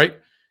 right?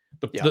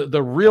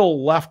 The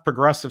real left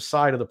progressive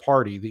side of the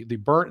party, the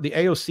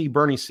AOC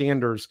Bernie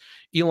Sanders,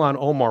 Ilhan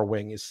Omar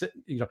wing is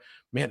sitting,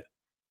 man,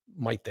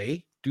 might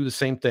they do the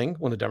same thing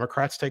when the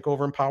Democrats take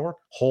over in power,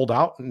 hold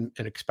out and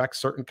expect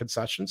certain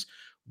concessions?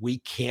 We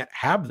can't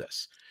have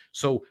this.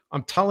 So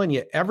I'm telling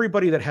you,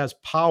 everybody that has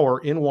power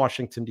in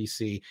Washington,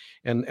 D.C.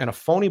 and a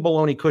phony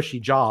baloney cushy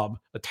job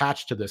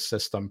attached to this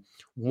system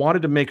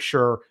wanted to make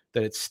sure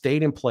that it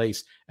stayed in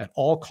place at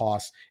all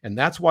costs. And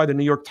that's why the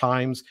New York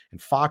Times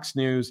and Fox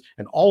News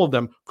and all of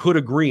them could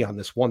agree on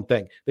this one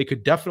thing. They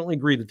could definitely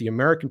agree that the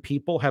American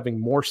people having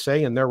more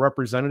say in their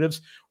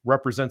representatives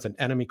represents an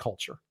enemy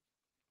culture.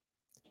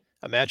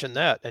 Imagine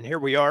that. And here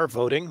we are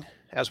voting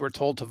as we're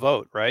told to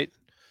vote, right?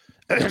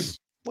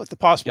 With the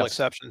possible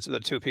exceptions of the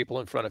two people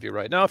in front of you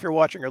right now, if you're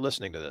watching or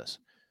listening to this.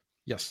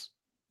 Yes.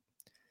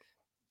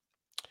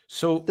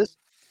 So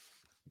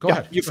go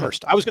ahead. You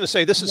first. I was going to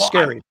say this is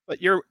scary,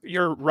 but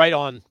you're right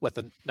on with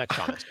the next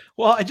comment.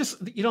 Well, I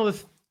just, a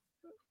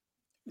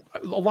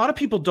lot of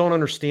people don't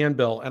understand,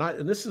 Bill,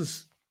 and this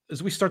is,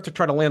 as we start to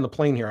try to land the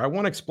plane here, I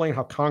want to explain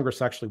how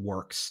Congress actually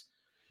works,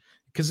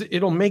 because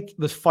it'll make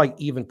this fight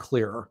even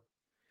clearer.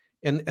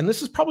 And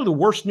this is probably the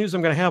worst news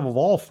I'm going to have of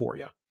all for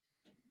you.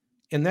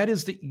 And that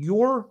is that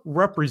your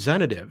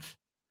representative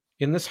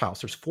in this House,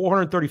 there's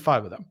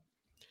 435 of them,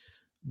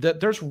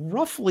 that there's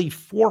roughly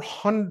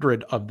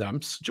 400 of them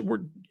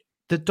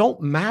that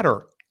don't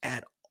matter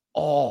at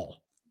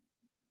all.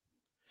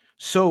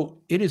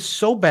 So it is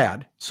so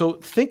bad. So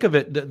think of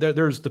it,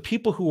 there's the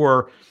people who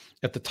are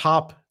at the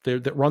top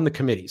that run the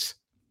committees,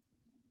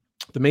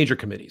 the major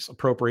committees,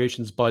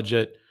 appropriations,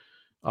 budget,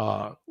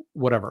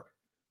 whatever.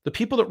 The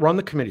people that run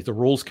the committee, the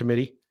Rules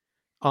Committee,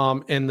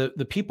 and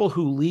the people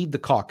who lead the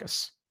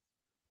caucus,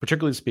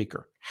 particularly the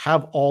Speaker,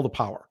 have all the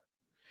power.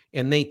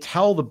 And they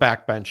tell the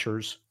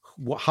backbenchers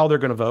how they're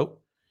going to vote,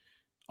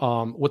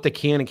 what they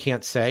can and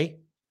can't say.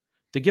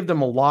 They give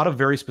them a lot of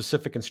very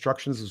specific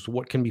instructions as to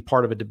what can be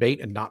part of a debate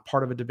and not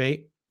part of a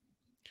debate.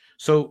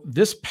 So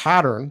this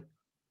pattern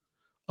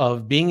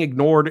of being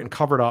ignored and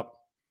covered up,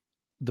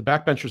 the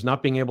backbenchers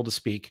not being able to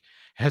speak,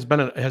 has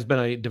been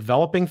a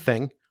developing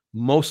thing.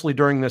 Mostly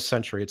during this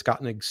century. It's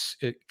gotten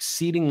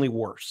exceedingly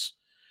worse.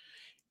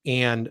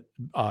 And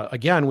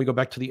again, we go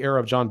back to the era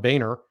of John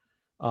Boehner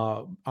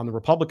on the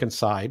Republican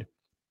side.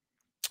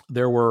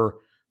 There were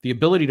the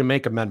ability to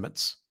make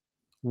amendments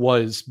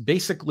was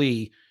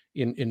basically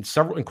in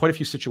quite a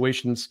few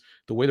situations,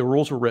 the way the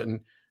rules were written,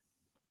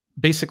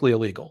 basically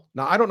illegal.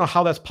 Now, I don't know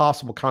how that's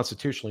possible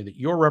constitutionally, that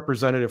your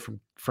representative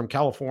from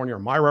California or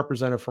my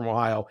representative from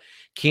Ohio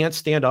can't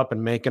stand up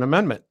and make an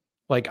amendment.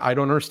 Like, I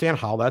don't understand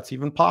how that's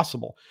even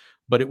possible,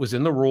 but it was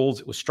in the rules.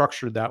 It was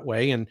structured that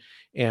way, and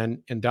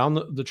down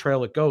the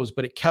trail it goes.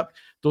 But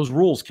those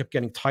rules kept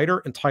getting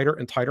tighter and tighter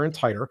and tighter and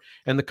tighter.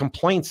 And the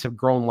complaints have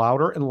grown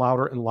louder and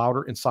louder and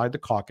louder inside the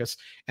caucus.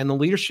 And the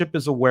leadership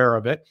is aware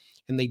of it,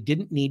 and they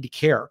didn't need to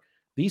care.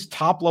 These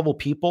top level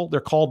people,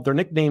 they're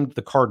nicknamed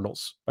the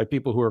Cardinals by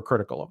people who are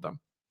critical of them,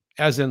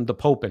 as in the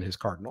Pope and his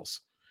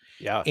Cardinals.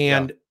 Yeah.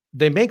 And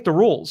they make the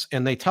rules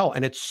and they tell,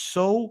 and it's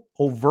so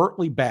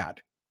overtly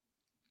bad.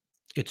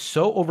 It's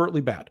so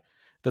overtly bad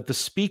that the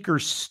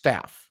speaker's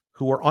staff,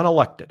 who are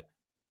unelected,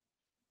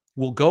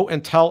 will go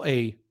and tell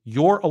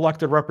your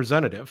elected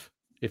representative,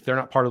 if they're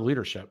not part of the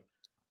leadership,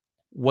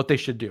 what they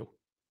should do.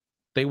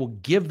 They will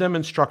give them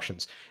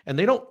instructions, and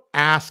they don't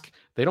ask,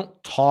 they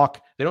don't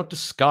talk, they don't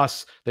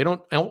discuss, they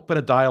don't open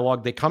a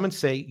dialogue. They come and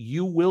say,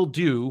 you will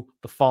do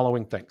the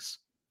following things.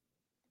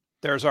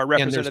 There's our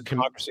representative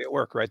democracy at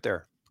work right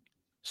there.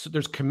 So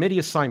there's committee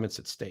assignments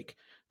at stake.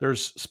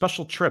 There's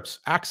special trips,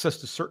 access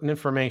to certain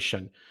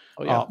information,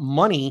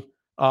 money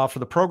for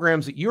the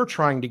programs that you're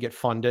trying to get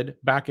funded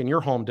back in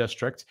your home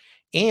district,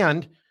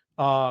 and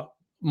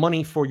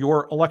money for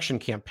your election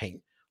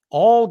campaign,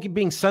 all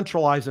being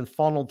centralized and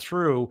funneled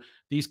through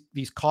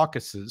these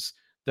caucuses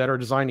that are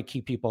designed to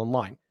keep people in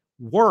line.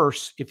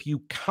 Worse, if you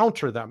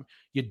counter them,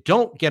 you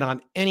don't get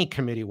on any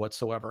committee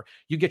whatsoever.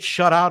 You get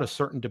shut out of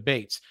certain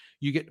debates.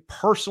 You get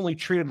personally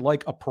treated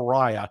like a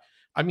pariah.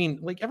 I mean,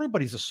 like,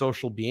 everybody's a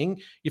social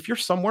being. If you're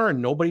somewhere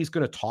and nobody's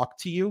going to talk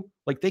to you,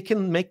 like, they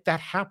can make that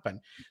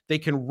happen. They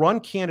can run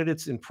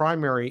candidates in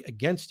primary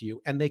against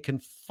you, and they can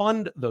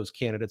fund those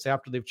candidates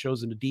after they've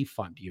chosen to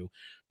defund you,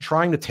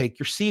 trying to take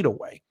your seat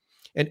away.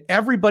 And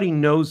everybody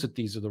knows that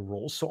these are the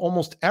rules. So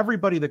almost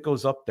everybody that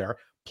goes up there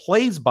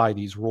plays by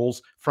these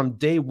rules from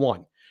day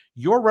one.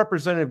 Your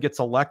representative gets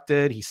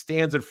elected. He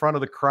stands in front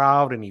of the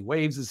crowd and he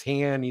waves his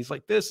hand. He's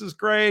like, this is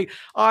great.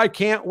 I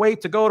can't wait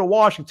to go to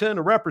Washington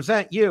to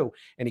represent you.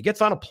 And he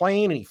gets on a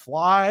plane and he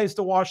flies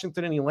to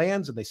Washington and he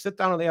lands, and they sit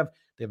down and they have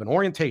an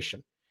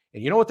orientation.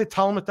 And you know what they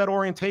tell him at that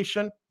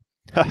orientation?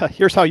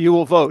 Here's how you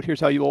will vote.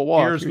 Here's how you will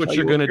walk. Here's what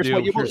you're going to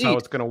do. Here's how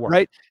it's going to work.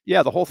 Right?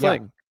 Yeah, the whole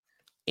thing. Yeah.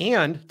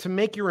 And to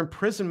make your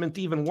imprisonment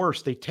even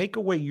worse, they take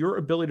away your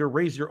ability to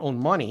raise your own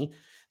money.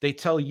 They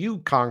tell you,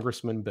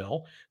 Congressman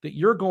Bill, that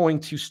you're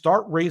going to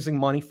start raising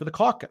money for the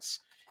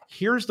caucus.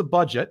 Here's the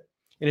budget.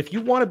 And if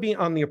you want to be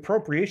on the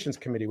Appropriations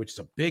Committee, which is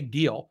a big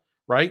deal,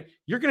 right?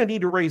 You're going to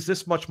need to raise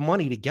this much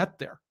money to get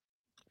there.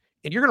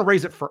 And you're going to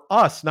raise it for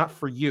us, not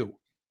for you.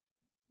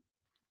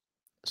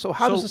 So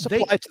how does this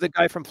apply to the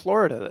guy from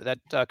Florida,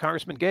 that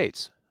Congressman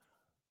Gates?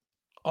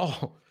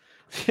 Oh,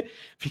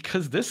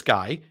 because this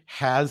guy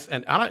has,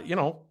 and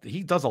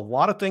he does a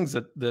lot of things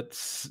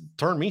that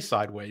turn me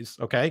sideways.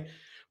 Okay.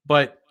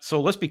 But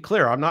so let's be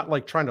clear. I'm not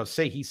like trying to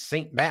say he's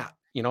Saint Matt,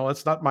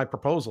 that's not my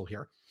proposal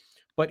here,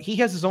 but he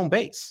has his own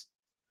base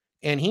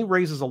and he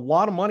raises a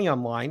lot of money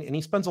online, and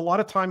he spends a lot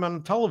of time on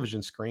the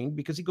television screen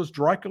because he goes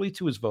directly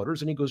to his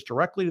voters and he goes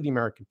directly to the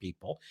American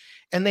people,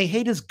 and they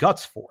hate his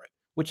guts for it,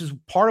 which is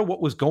part of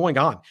what was going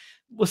on.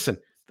 Listen,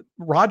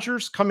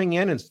 Rogers coming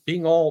in and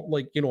being all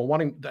like,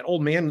 wanting that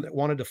old man that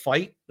wanted to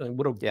fight and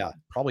would have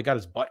probably got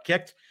his butt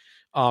kicked.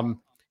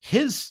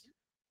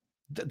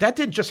 That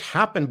didn't just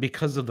happen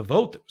because of the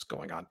vote that was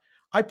going on.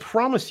 I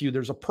promise you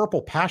there's a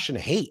purple passion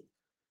hate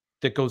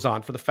that goes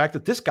on for the fact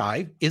that this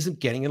guy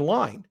isn't getting in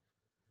line.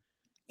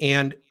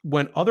 And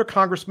when other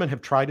congressmen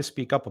have tried to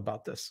speak up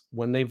about this,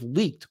 when they've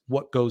leaked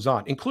what goes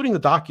on, including the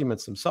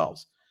documents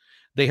themselves,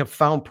 they have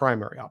found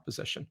primary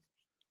opposition.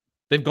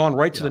 They've gone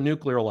right to the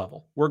nuclear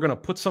level. We're going to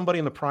put somebody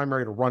in the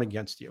primary to run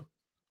against you.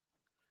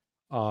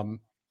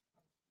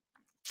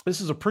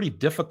 This is a pretty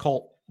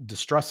difficult,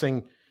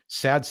 distressing,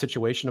 sad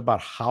situation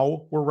about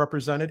how we're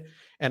represented.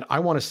 And I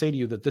want to say to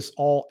you that this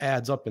all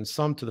adds up in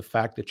sum to the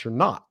fact that you're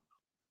not.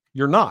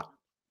 You're not.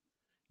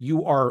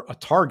 You are a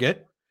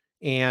target,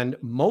 and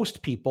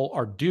most people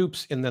are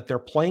dupes in that they're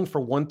playing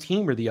for one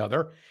team or the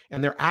other,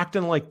 and they're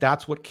acting like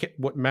that's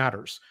what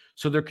matters.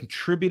 So they're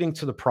contributing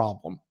to the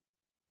problem.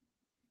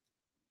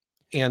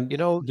 And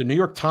the New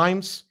York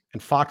Times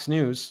and Fox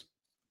News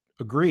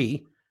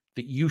agree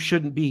that you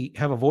shouldn't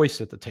have a voice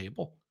at the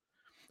table.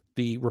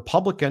 The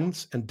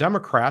Republicans and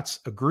Democrats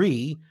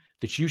agree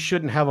that you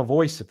shouldn't have a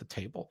voice at the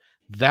table.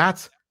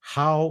 That's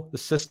how the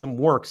system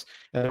works.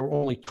 And there were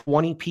only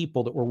 20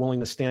 people that were willing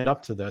to stand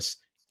up to this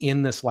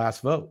in this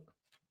last vote.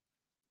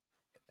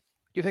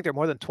 Do you think there are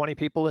more than 20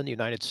 people in the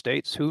United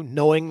States who,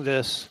 knowing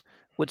this,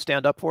 would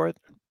stand up for it?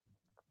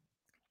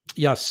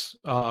 Yes.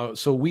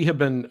 So we have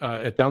been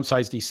at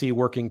Downsize DC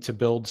working to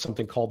build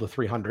something called the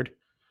 300.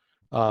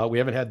 We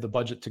haven't had the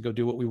budget to go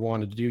do what we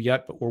wanted to do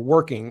yet, but we're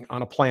working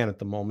on a plan at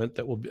the moment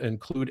that will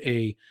include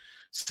a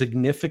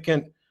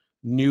significant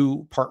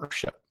new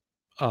partnership.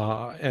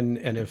 And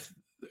if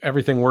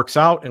everything works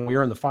out, and we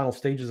are in the final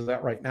stages of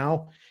that right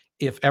now,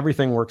 if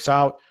everything works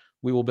out,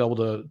 we will be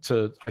able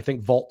to I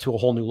think, vault to a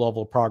whole new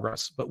level of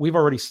progress. But we've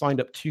already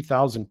signed up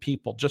 2,000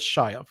 people, just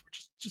shy of,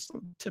 just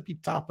on the tippy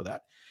top of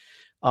that.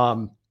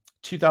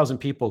 2,000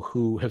 people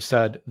who have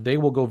said they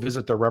will go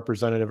visit their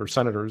representative or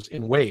senators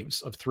in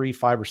waves of 3,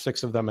 5, or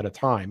 6 of them at a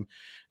time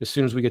as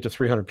soon as we get to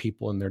 300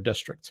 people in their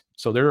district.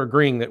 So they're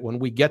agreeing that when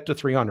we get to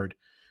 300,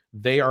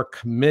 they are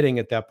committing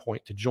at that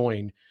point to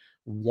join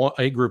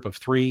a group of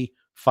 3,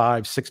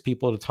 5, 6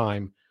 people at a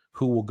time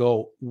who will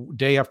go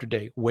day after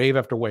day, wave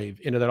after wave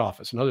into that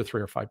office, another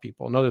 3 or 5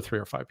 people, another 3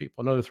 or 5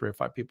 people, another 3 or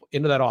 5 people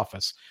into that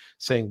office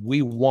saying,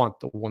 we want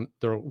the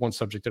one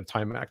subject at a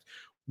time act.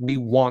 We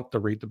want the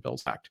Read the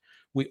Bills Act.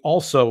 We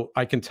also,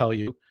 I can tell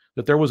you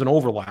that there was an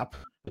overlap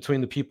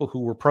between the people who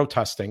were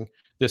protesting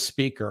this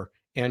speaker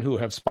and who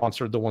have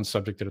sponsored the one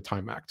subject at a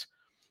time act.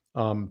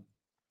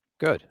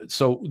 Good.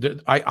 So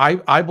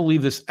I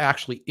believe this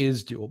actually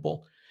is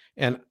doable.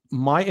 And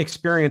my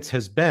experience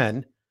has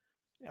been,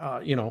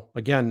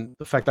 again,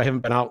 the fact I haven't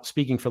been out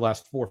speaking for the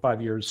last 4 or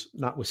 5 years,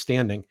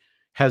 notwithstanding,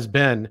 has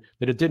been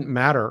that it didn't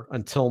matter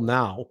until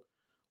now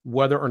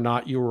whether or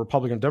not you were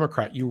Republican or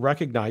Democrat. You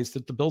recognized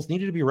that the bills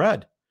needed to be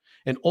read.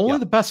 And only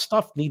the best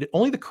stuff needed,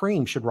 only the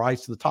cream should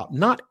rise to the top.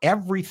 Not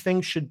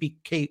everything should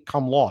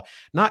become law.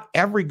 Not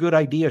every good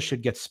idea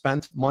should get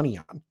spent money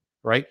on,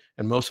 right?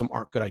 And most of them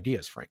aren't good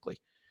ideas, frankly.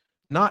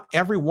 Not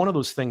every one of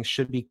those things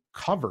should be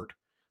covered.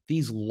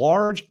 These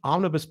large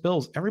omnibus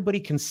bills, everybody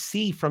can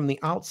see from the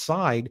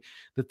outside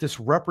that this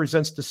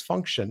represents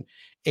dysfunction,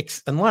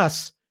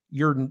 unless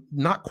you're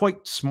not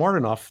quite smart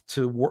enough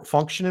to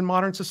function in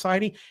modern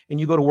society and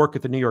you go to work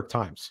at the New York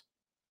Times.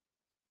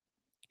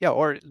 Yeah,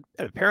 or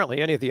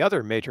apparently any of the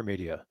other major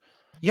media.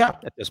 Yeah.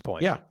 At this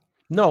point. Yeah.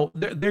 No,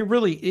 it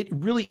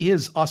really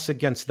is us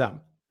against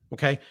them.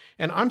 Okay.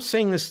 And I'm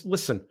saying this,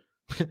 listen,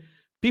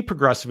 be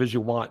progressive as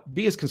you want,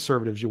 be as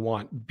conservative as you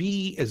want,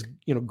 be as,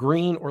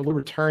 green or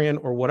libertarian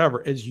or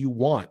whatever as you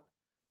want.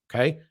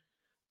 Okay.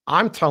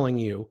 I'm telling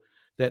you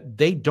that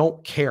they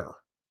don't care.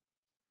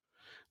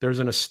 There's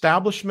an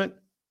establishment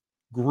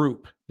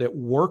group that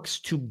works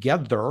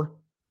together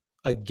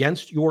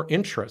against your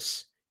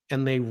interests,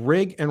 and they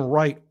rig and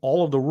write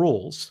all of the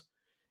rules.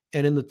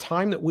 And in the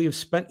time that we have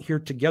spent here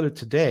together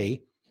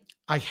today,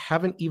 I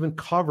haven't even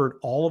covered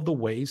all of the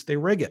ways they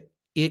rig it.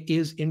 It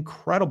is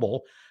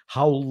incredible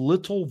how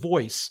little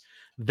voice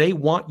they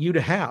want you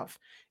to have.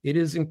 It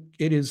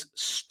is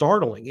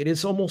startling. It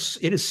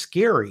is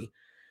scary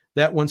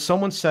that when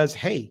someone says,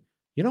 hey,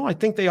 I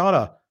think they ought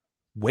to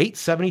wait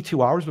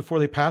 72 hours before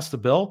they pass the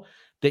bill,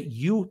 that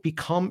you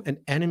become an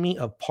enemy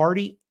of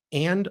party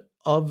and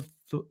of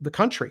the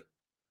country.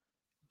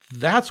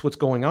 That's what's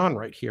going on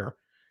right here.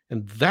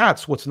 And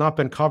that's what's not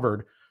been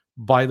covered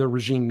by the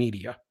regime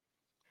media.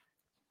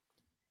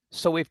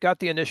 So we've got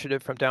the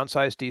initiative from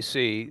Downsize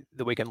DC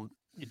that we can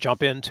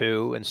jump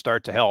into and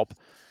start to help.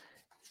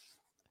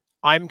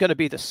 I'm going to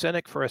be the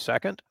cynic for a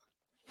second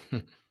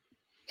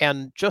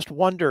and just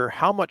wonder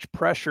how much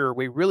pressure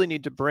we really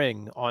need to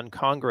bring on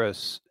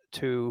Congress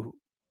to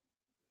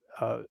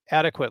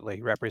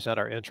adequately represent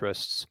our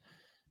interests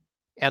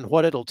and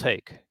what it'll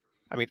take.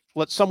 I mean,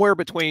 let's somewhere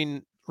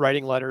between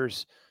writing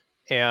letters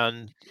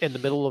and in the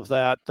middle of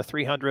that, the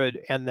 300,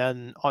 and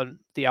then on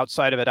the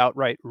outside of it,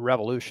 outright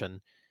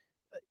revolution.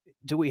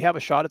 Do we have a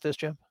shot at this,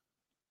 Jim?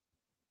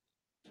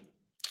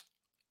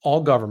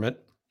 All government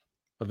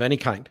of any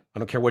kind, I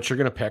don't care what you're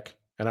going to pick,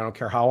 and I don't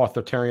care how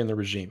authoritarian the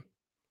regime,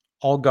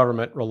 all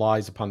government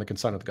relies upon the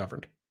consent of the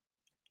governed.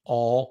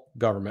 All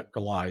government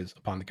relies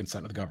upon the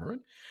consent of the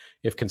government.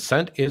 If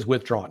consent is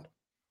withdrawn,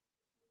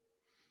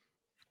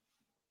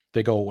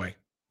 they go away.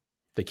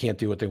 They can't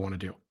do what they want to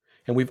do.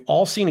 And we've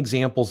all seen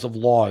examples of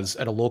laws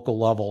at a local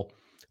level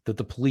that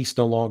the police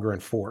no longer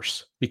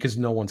enforce because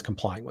no one's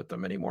complying with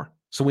them anymore.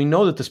 So we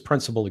know that this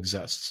principle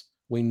exists.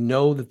 We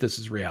know that this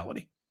is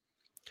reality.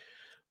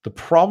 The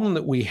problem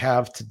that we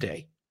have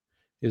today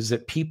is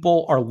that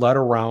people are led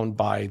around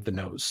by the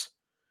nose,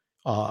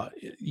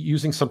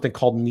 using something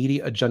called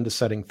media agenda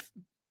setting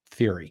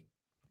theory.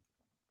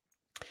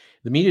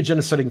 The media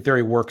agenda setting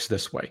theory works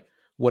this way.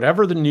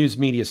 Whatever the news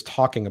media is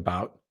talking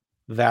about,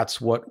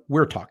 that's what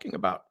we're talking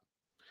about.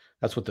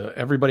 That's what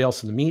everybody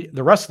else in the media,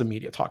 the rest of the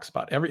media talks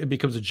about. It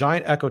becomes a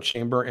giant echo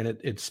chamber, and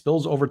it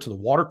spills over to the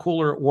water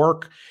cooler at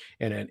work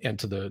and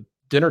to the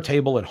dinner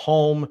table at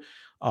home,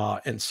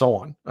 and so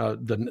on.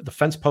 The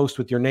fence post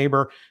with your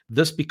neighbor.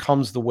 This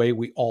becomes the way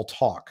we all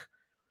talk.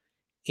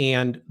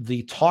 And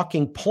the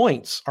talking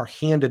points are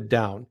handed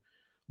down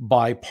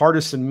by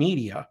partisan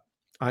media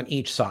on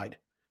each side.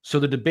 So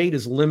the debate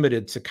is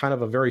limited to kind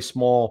of a very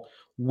small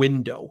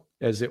window,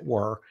 as it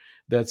were.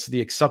 That's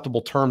the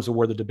acceptable terms of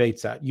where the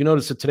debate's at. You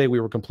notice that today we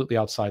were completely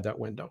outside that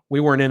window. We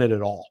weren't in it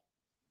at all,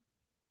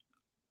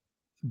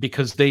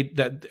 because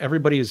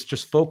everybody is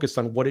just focused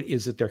on what it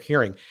is that they're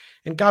hearing.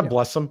 And God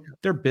bless them.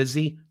 They're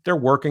busy. They're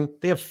working.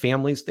 They have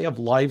families. They have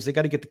lives. They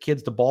got to get the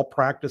kids to ball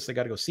practice. They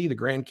got to go see the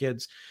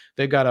grandkids.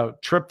 They've got a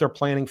trip they're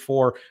planning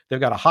for. They've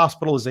got a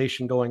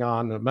hospitalization going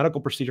on, a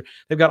medical procedure.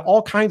 They've got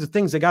all kinds of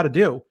things they got to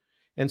do.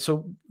 And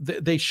so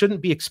they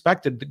shouldn't be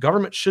expected. The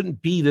government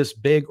shouldn't be this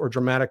big or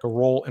dramatic a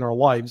role in our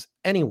lives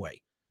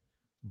anyway,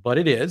 but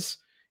it is.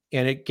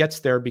 And it gets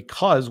there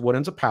because what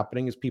ends up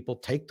happening is people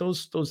take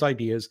those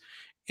ideas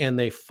and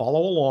they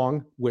follow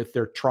along with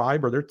their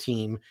tribe or their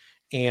team,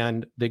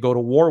 and they go to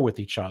war with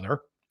each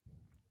other.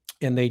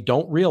 And they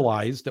don't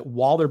realize that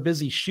while they're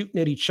busy shooting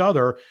at each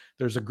other,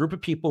 there's a group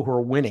of people who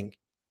are winning,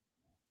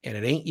 and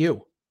it ain't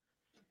you,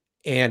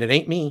 and it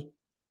ain't me,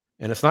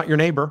 and it's not your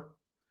neighbor.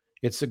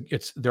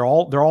 They're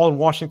all in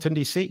Washington,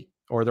 D.C.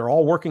 or they're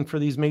all working for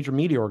these major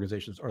media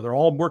organizations, or they're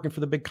all working for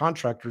the big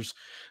contractors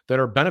that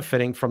are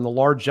benefiting from the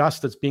largesse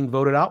that's being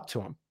voted out to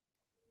them.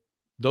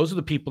 Those are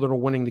the people that are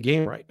winning the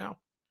game right now.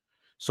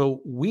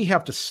 So we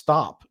have to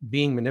stop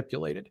being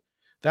manipulated.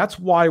 That's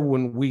why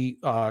when we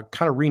kind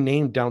of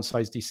renamed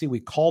Downsize DC, we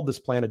called this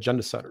plan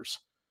Agenda Setters,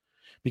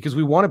 because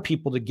we wanted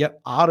people to get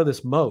out of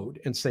this mode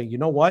and say, you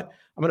know what?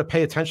 I'm going to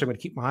pay attention. I'm going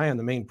to keep my eye on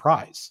the main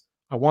prize.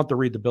 I want the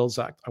Read the Bills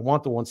Act. I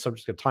want the One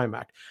Subject of Time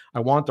Act. I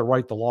want the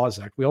Write the Laws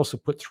Act. We also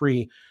put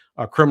 3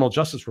 criminal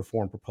justice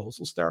reform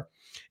proposals there.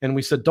 And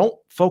we said, don't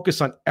focus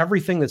on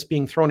everything that's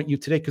being thrown at you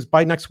today, because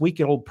by next week,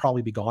 it'll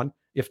probably be gone.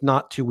 If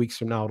not 2 weeks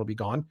from now, it'll be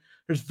gone.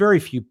 There's very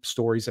few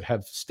stories that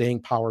have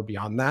staying power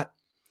beyond that.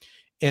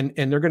 And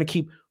they're going to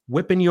keep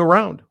whipping you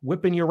around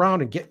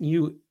and getting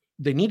you.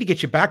 They need to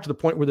get you back to the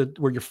point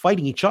where you're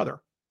fighting each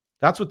other.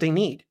 That's what they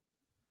need.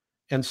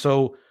 And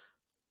so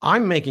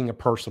I'm making a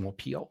personal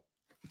appeal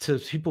to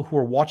people who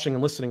are watching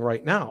and listening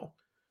right now.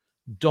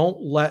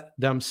 Don't let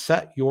them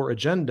set your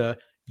agenda.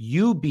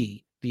 You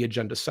be the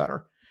agenda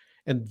setter.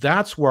 And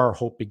that's where our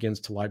hope begins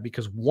to lie,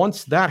 because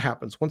once that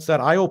happens, once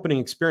that eye-opening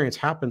experience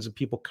happens and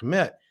people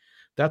commit,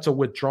 that's a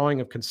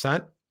withdrawing of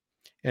consent.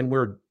 And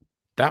we're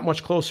that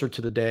much closer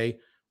to the day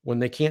when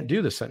they can't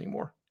do this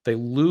anymore. They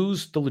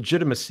lose the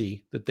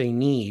legitimacy that they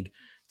need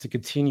to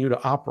continue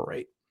to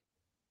operate.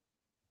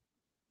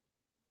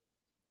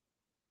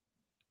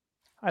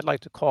 I'd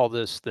like to call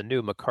this the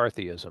new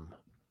McCarthyism.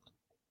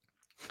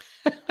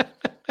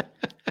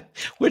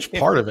 Which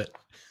part of it?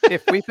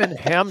 If we've been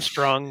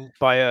hamstrung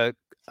by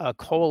a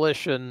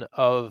coalition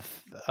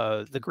of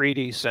the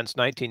greedy since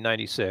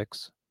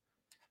 1996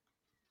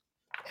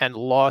 and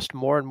lost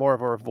more and more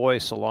of our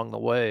voice along the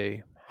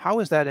way, how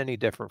is that any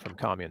different from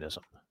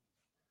communism?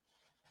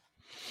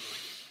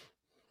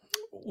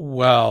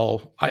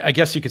 Well, I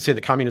guess you could say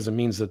that communism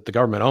means that the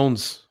government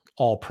owns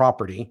all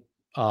property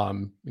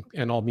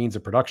and all means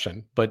of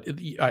production. But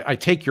I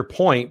take your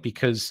point,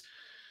 because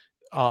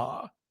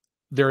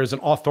there is an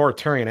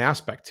authoritarian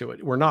aspect to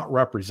it. We're not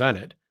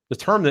represented. The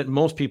term that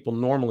most people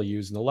normally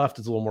use, and the left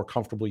is a little more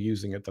comfortable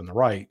using it than the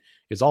right,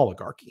 is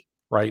oligarchy,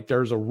 right?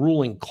 There's a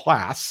ruling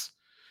class,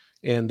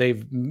 and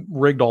they've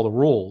rigged all the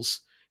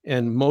rules,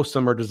 and most of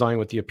them are designed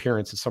with the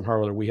appearance that somehow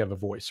or other we have a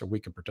voice or we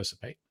can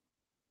participate.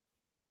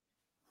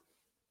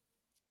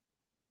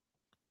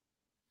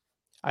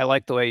 I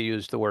like the way you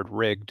used the word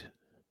rigged.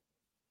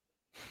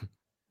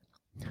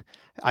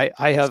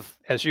 I have,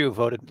 as you,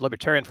 voted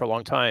libertarian for a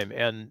long time,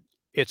 and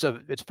it's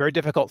a very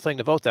difficult thing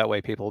to vote that way,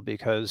 people,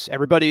 because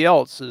everybody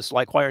else is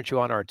like, why aren't you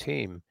on our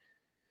team?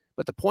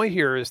 But the point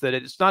here is that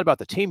it's not about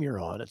the team you're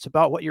on, it's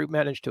about what you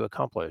managed to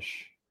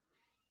accomplish.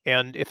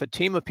 And if a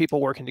team of people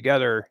working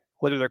together,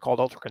 whether they're called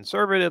ultra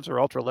conservatives or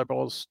ultra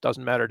liberals,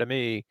 doesn't matter to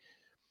me,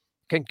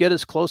 can get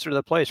us closer to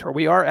the place where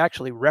we are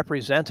actually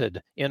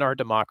represented in our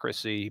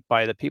democracy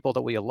by the people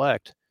that we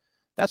elect,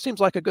 that seems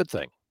like a good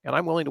thing. And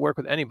I'm willing to work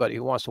with anybody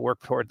who wants to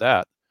work toward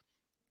that.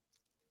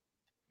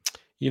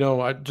 You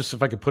know,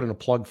 if I could put in a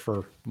plug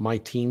for my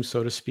team,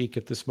 so to speak,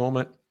 at this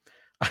moment,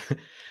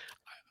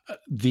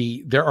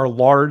 there are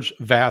large,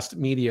 vast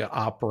media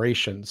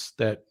operations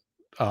that,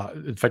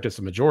 in fact, it's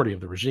the majority of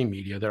the regime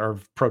media that are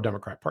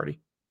pro-Democrat Party.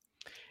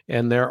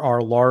 And there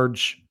are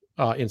large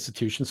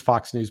institutions,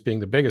 Fox News being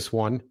the biggest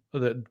one,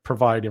 that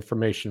provide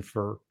information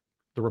for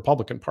the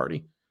Republican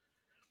Party.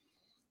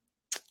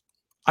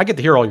 I get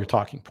to hear all your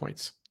talking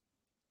points.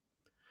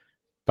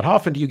 But how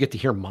often do you get to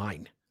hear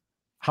mine?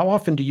 How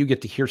often do you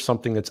get to hear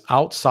something that's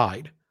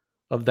outside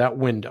of that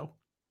window?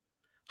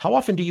 How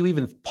often do you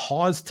even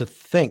pause to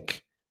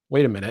think,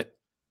 wait a minute,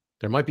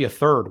 there might be a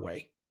third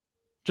way?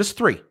 Just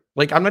 3.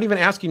 Like, I'm not even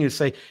asking you to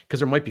say,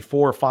 because there might be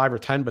 4 or 5 or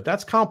 10, but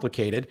that's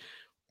complicated.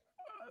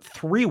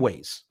 3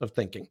 ways of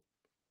thinking.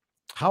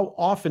 How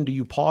often do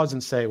you pause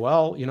and say,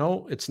 well, you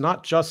know, it's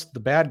not just the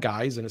bad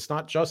guys and it's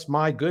not just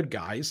my good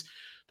guys.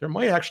 There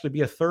might actually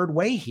be a third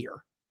way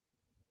here.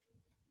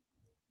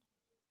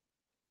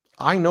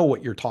 I know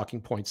what your talking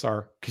points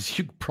are because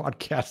you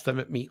broadcast them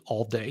at me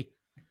all day.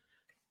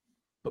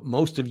 But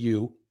most of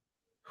you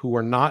who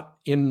are not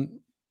a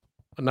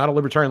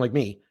libertarian like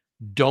me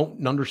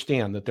don't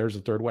understand that there's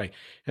a third way.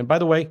 And by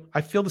the way,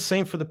 I feel the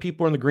same for the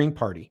people in the Green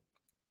Party.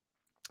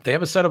 They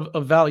have a set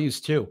of values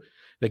too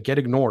that get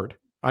ignored.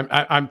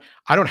 I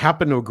don't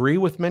happen to agree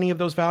with many of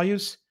those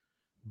values,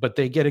 but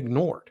they get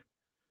ignored.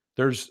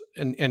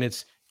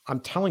 I'm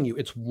telling you,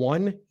 it's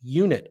one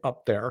unit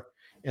up there.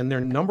 And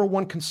their number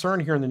one concern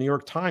here in the New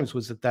York Times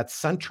was that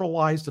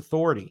centralized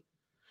authority.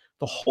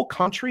 The whole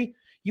country,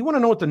 you want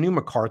to know what the new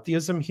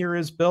McCarthyism here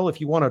is, Bill?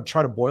 If you want to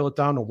try to boil it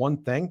down to one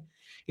thing,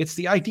 it's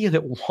the idea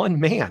that one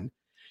man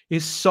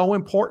is so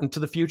important to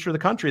the future of the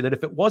country that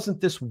if it wasn't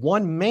this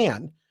one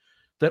man,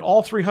 that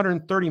all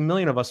 330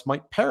 million of us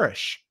might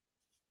perish.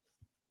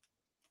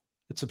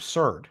 It's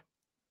absurd.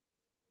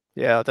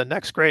 Yeah, the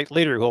next great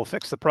leader who will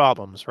fix the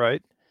problems,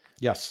 right?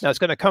 Yes. Now, it's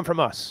going to come from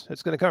us.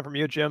 It's going to come from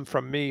you, Jim,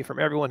 from me, from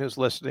everyone who's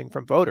listening,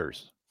 from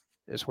voters,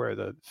 is where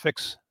the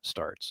fix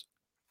starts.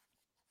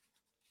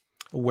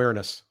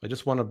 Awareness. I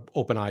just want to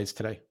open eyes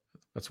today.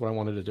 That's what I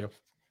wanted to do.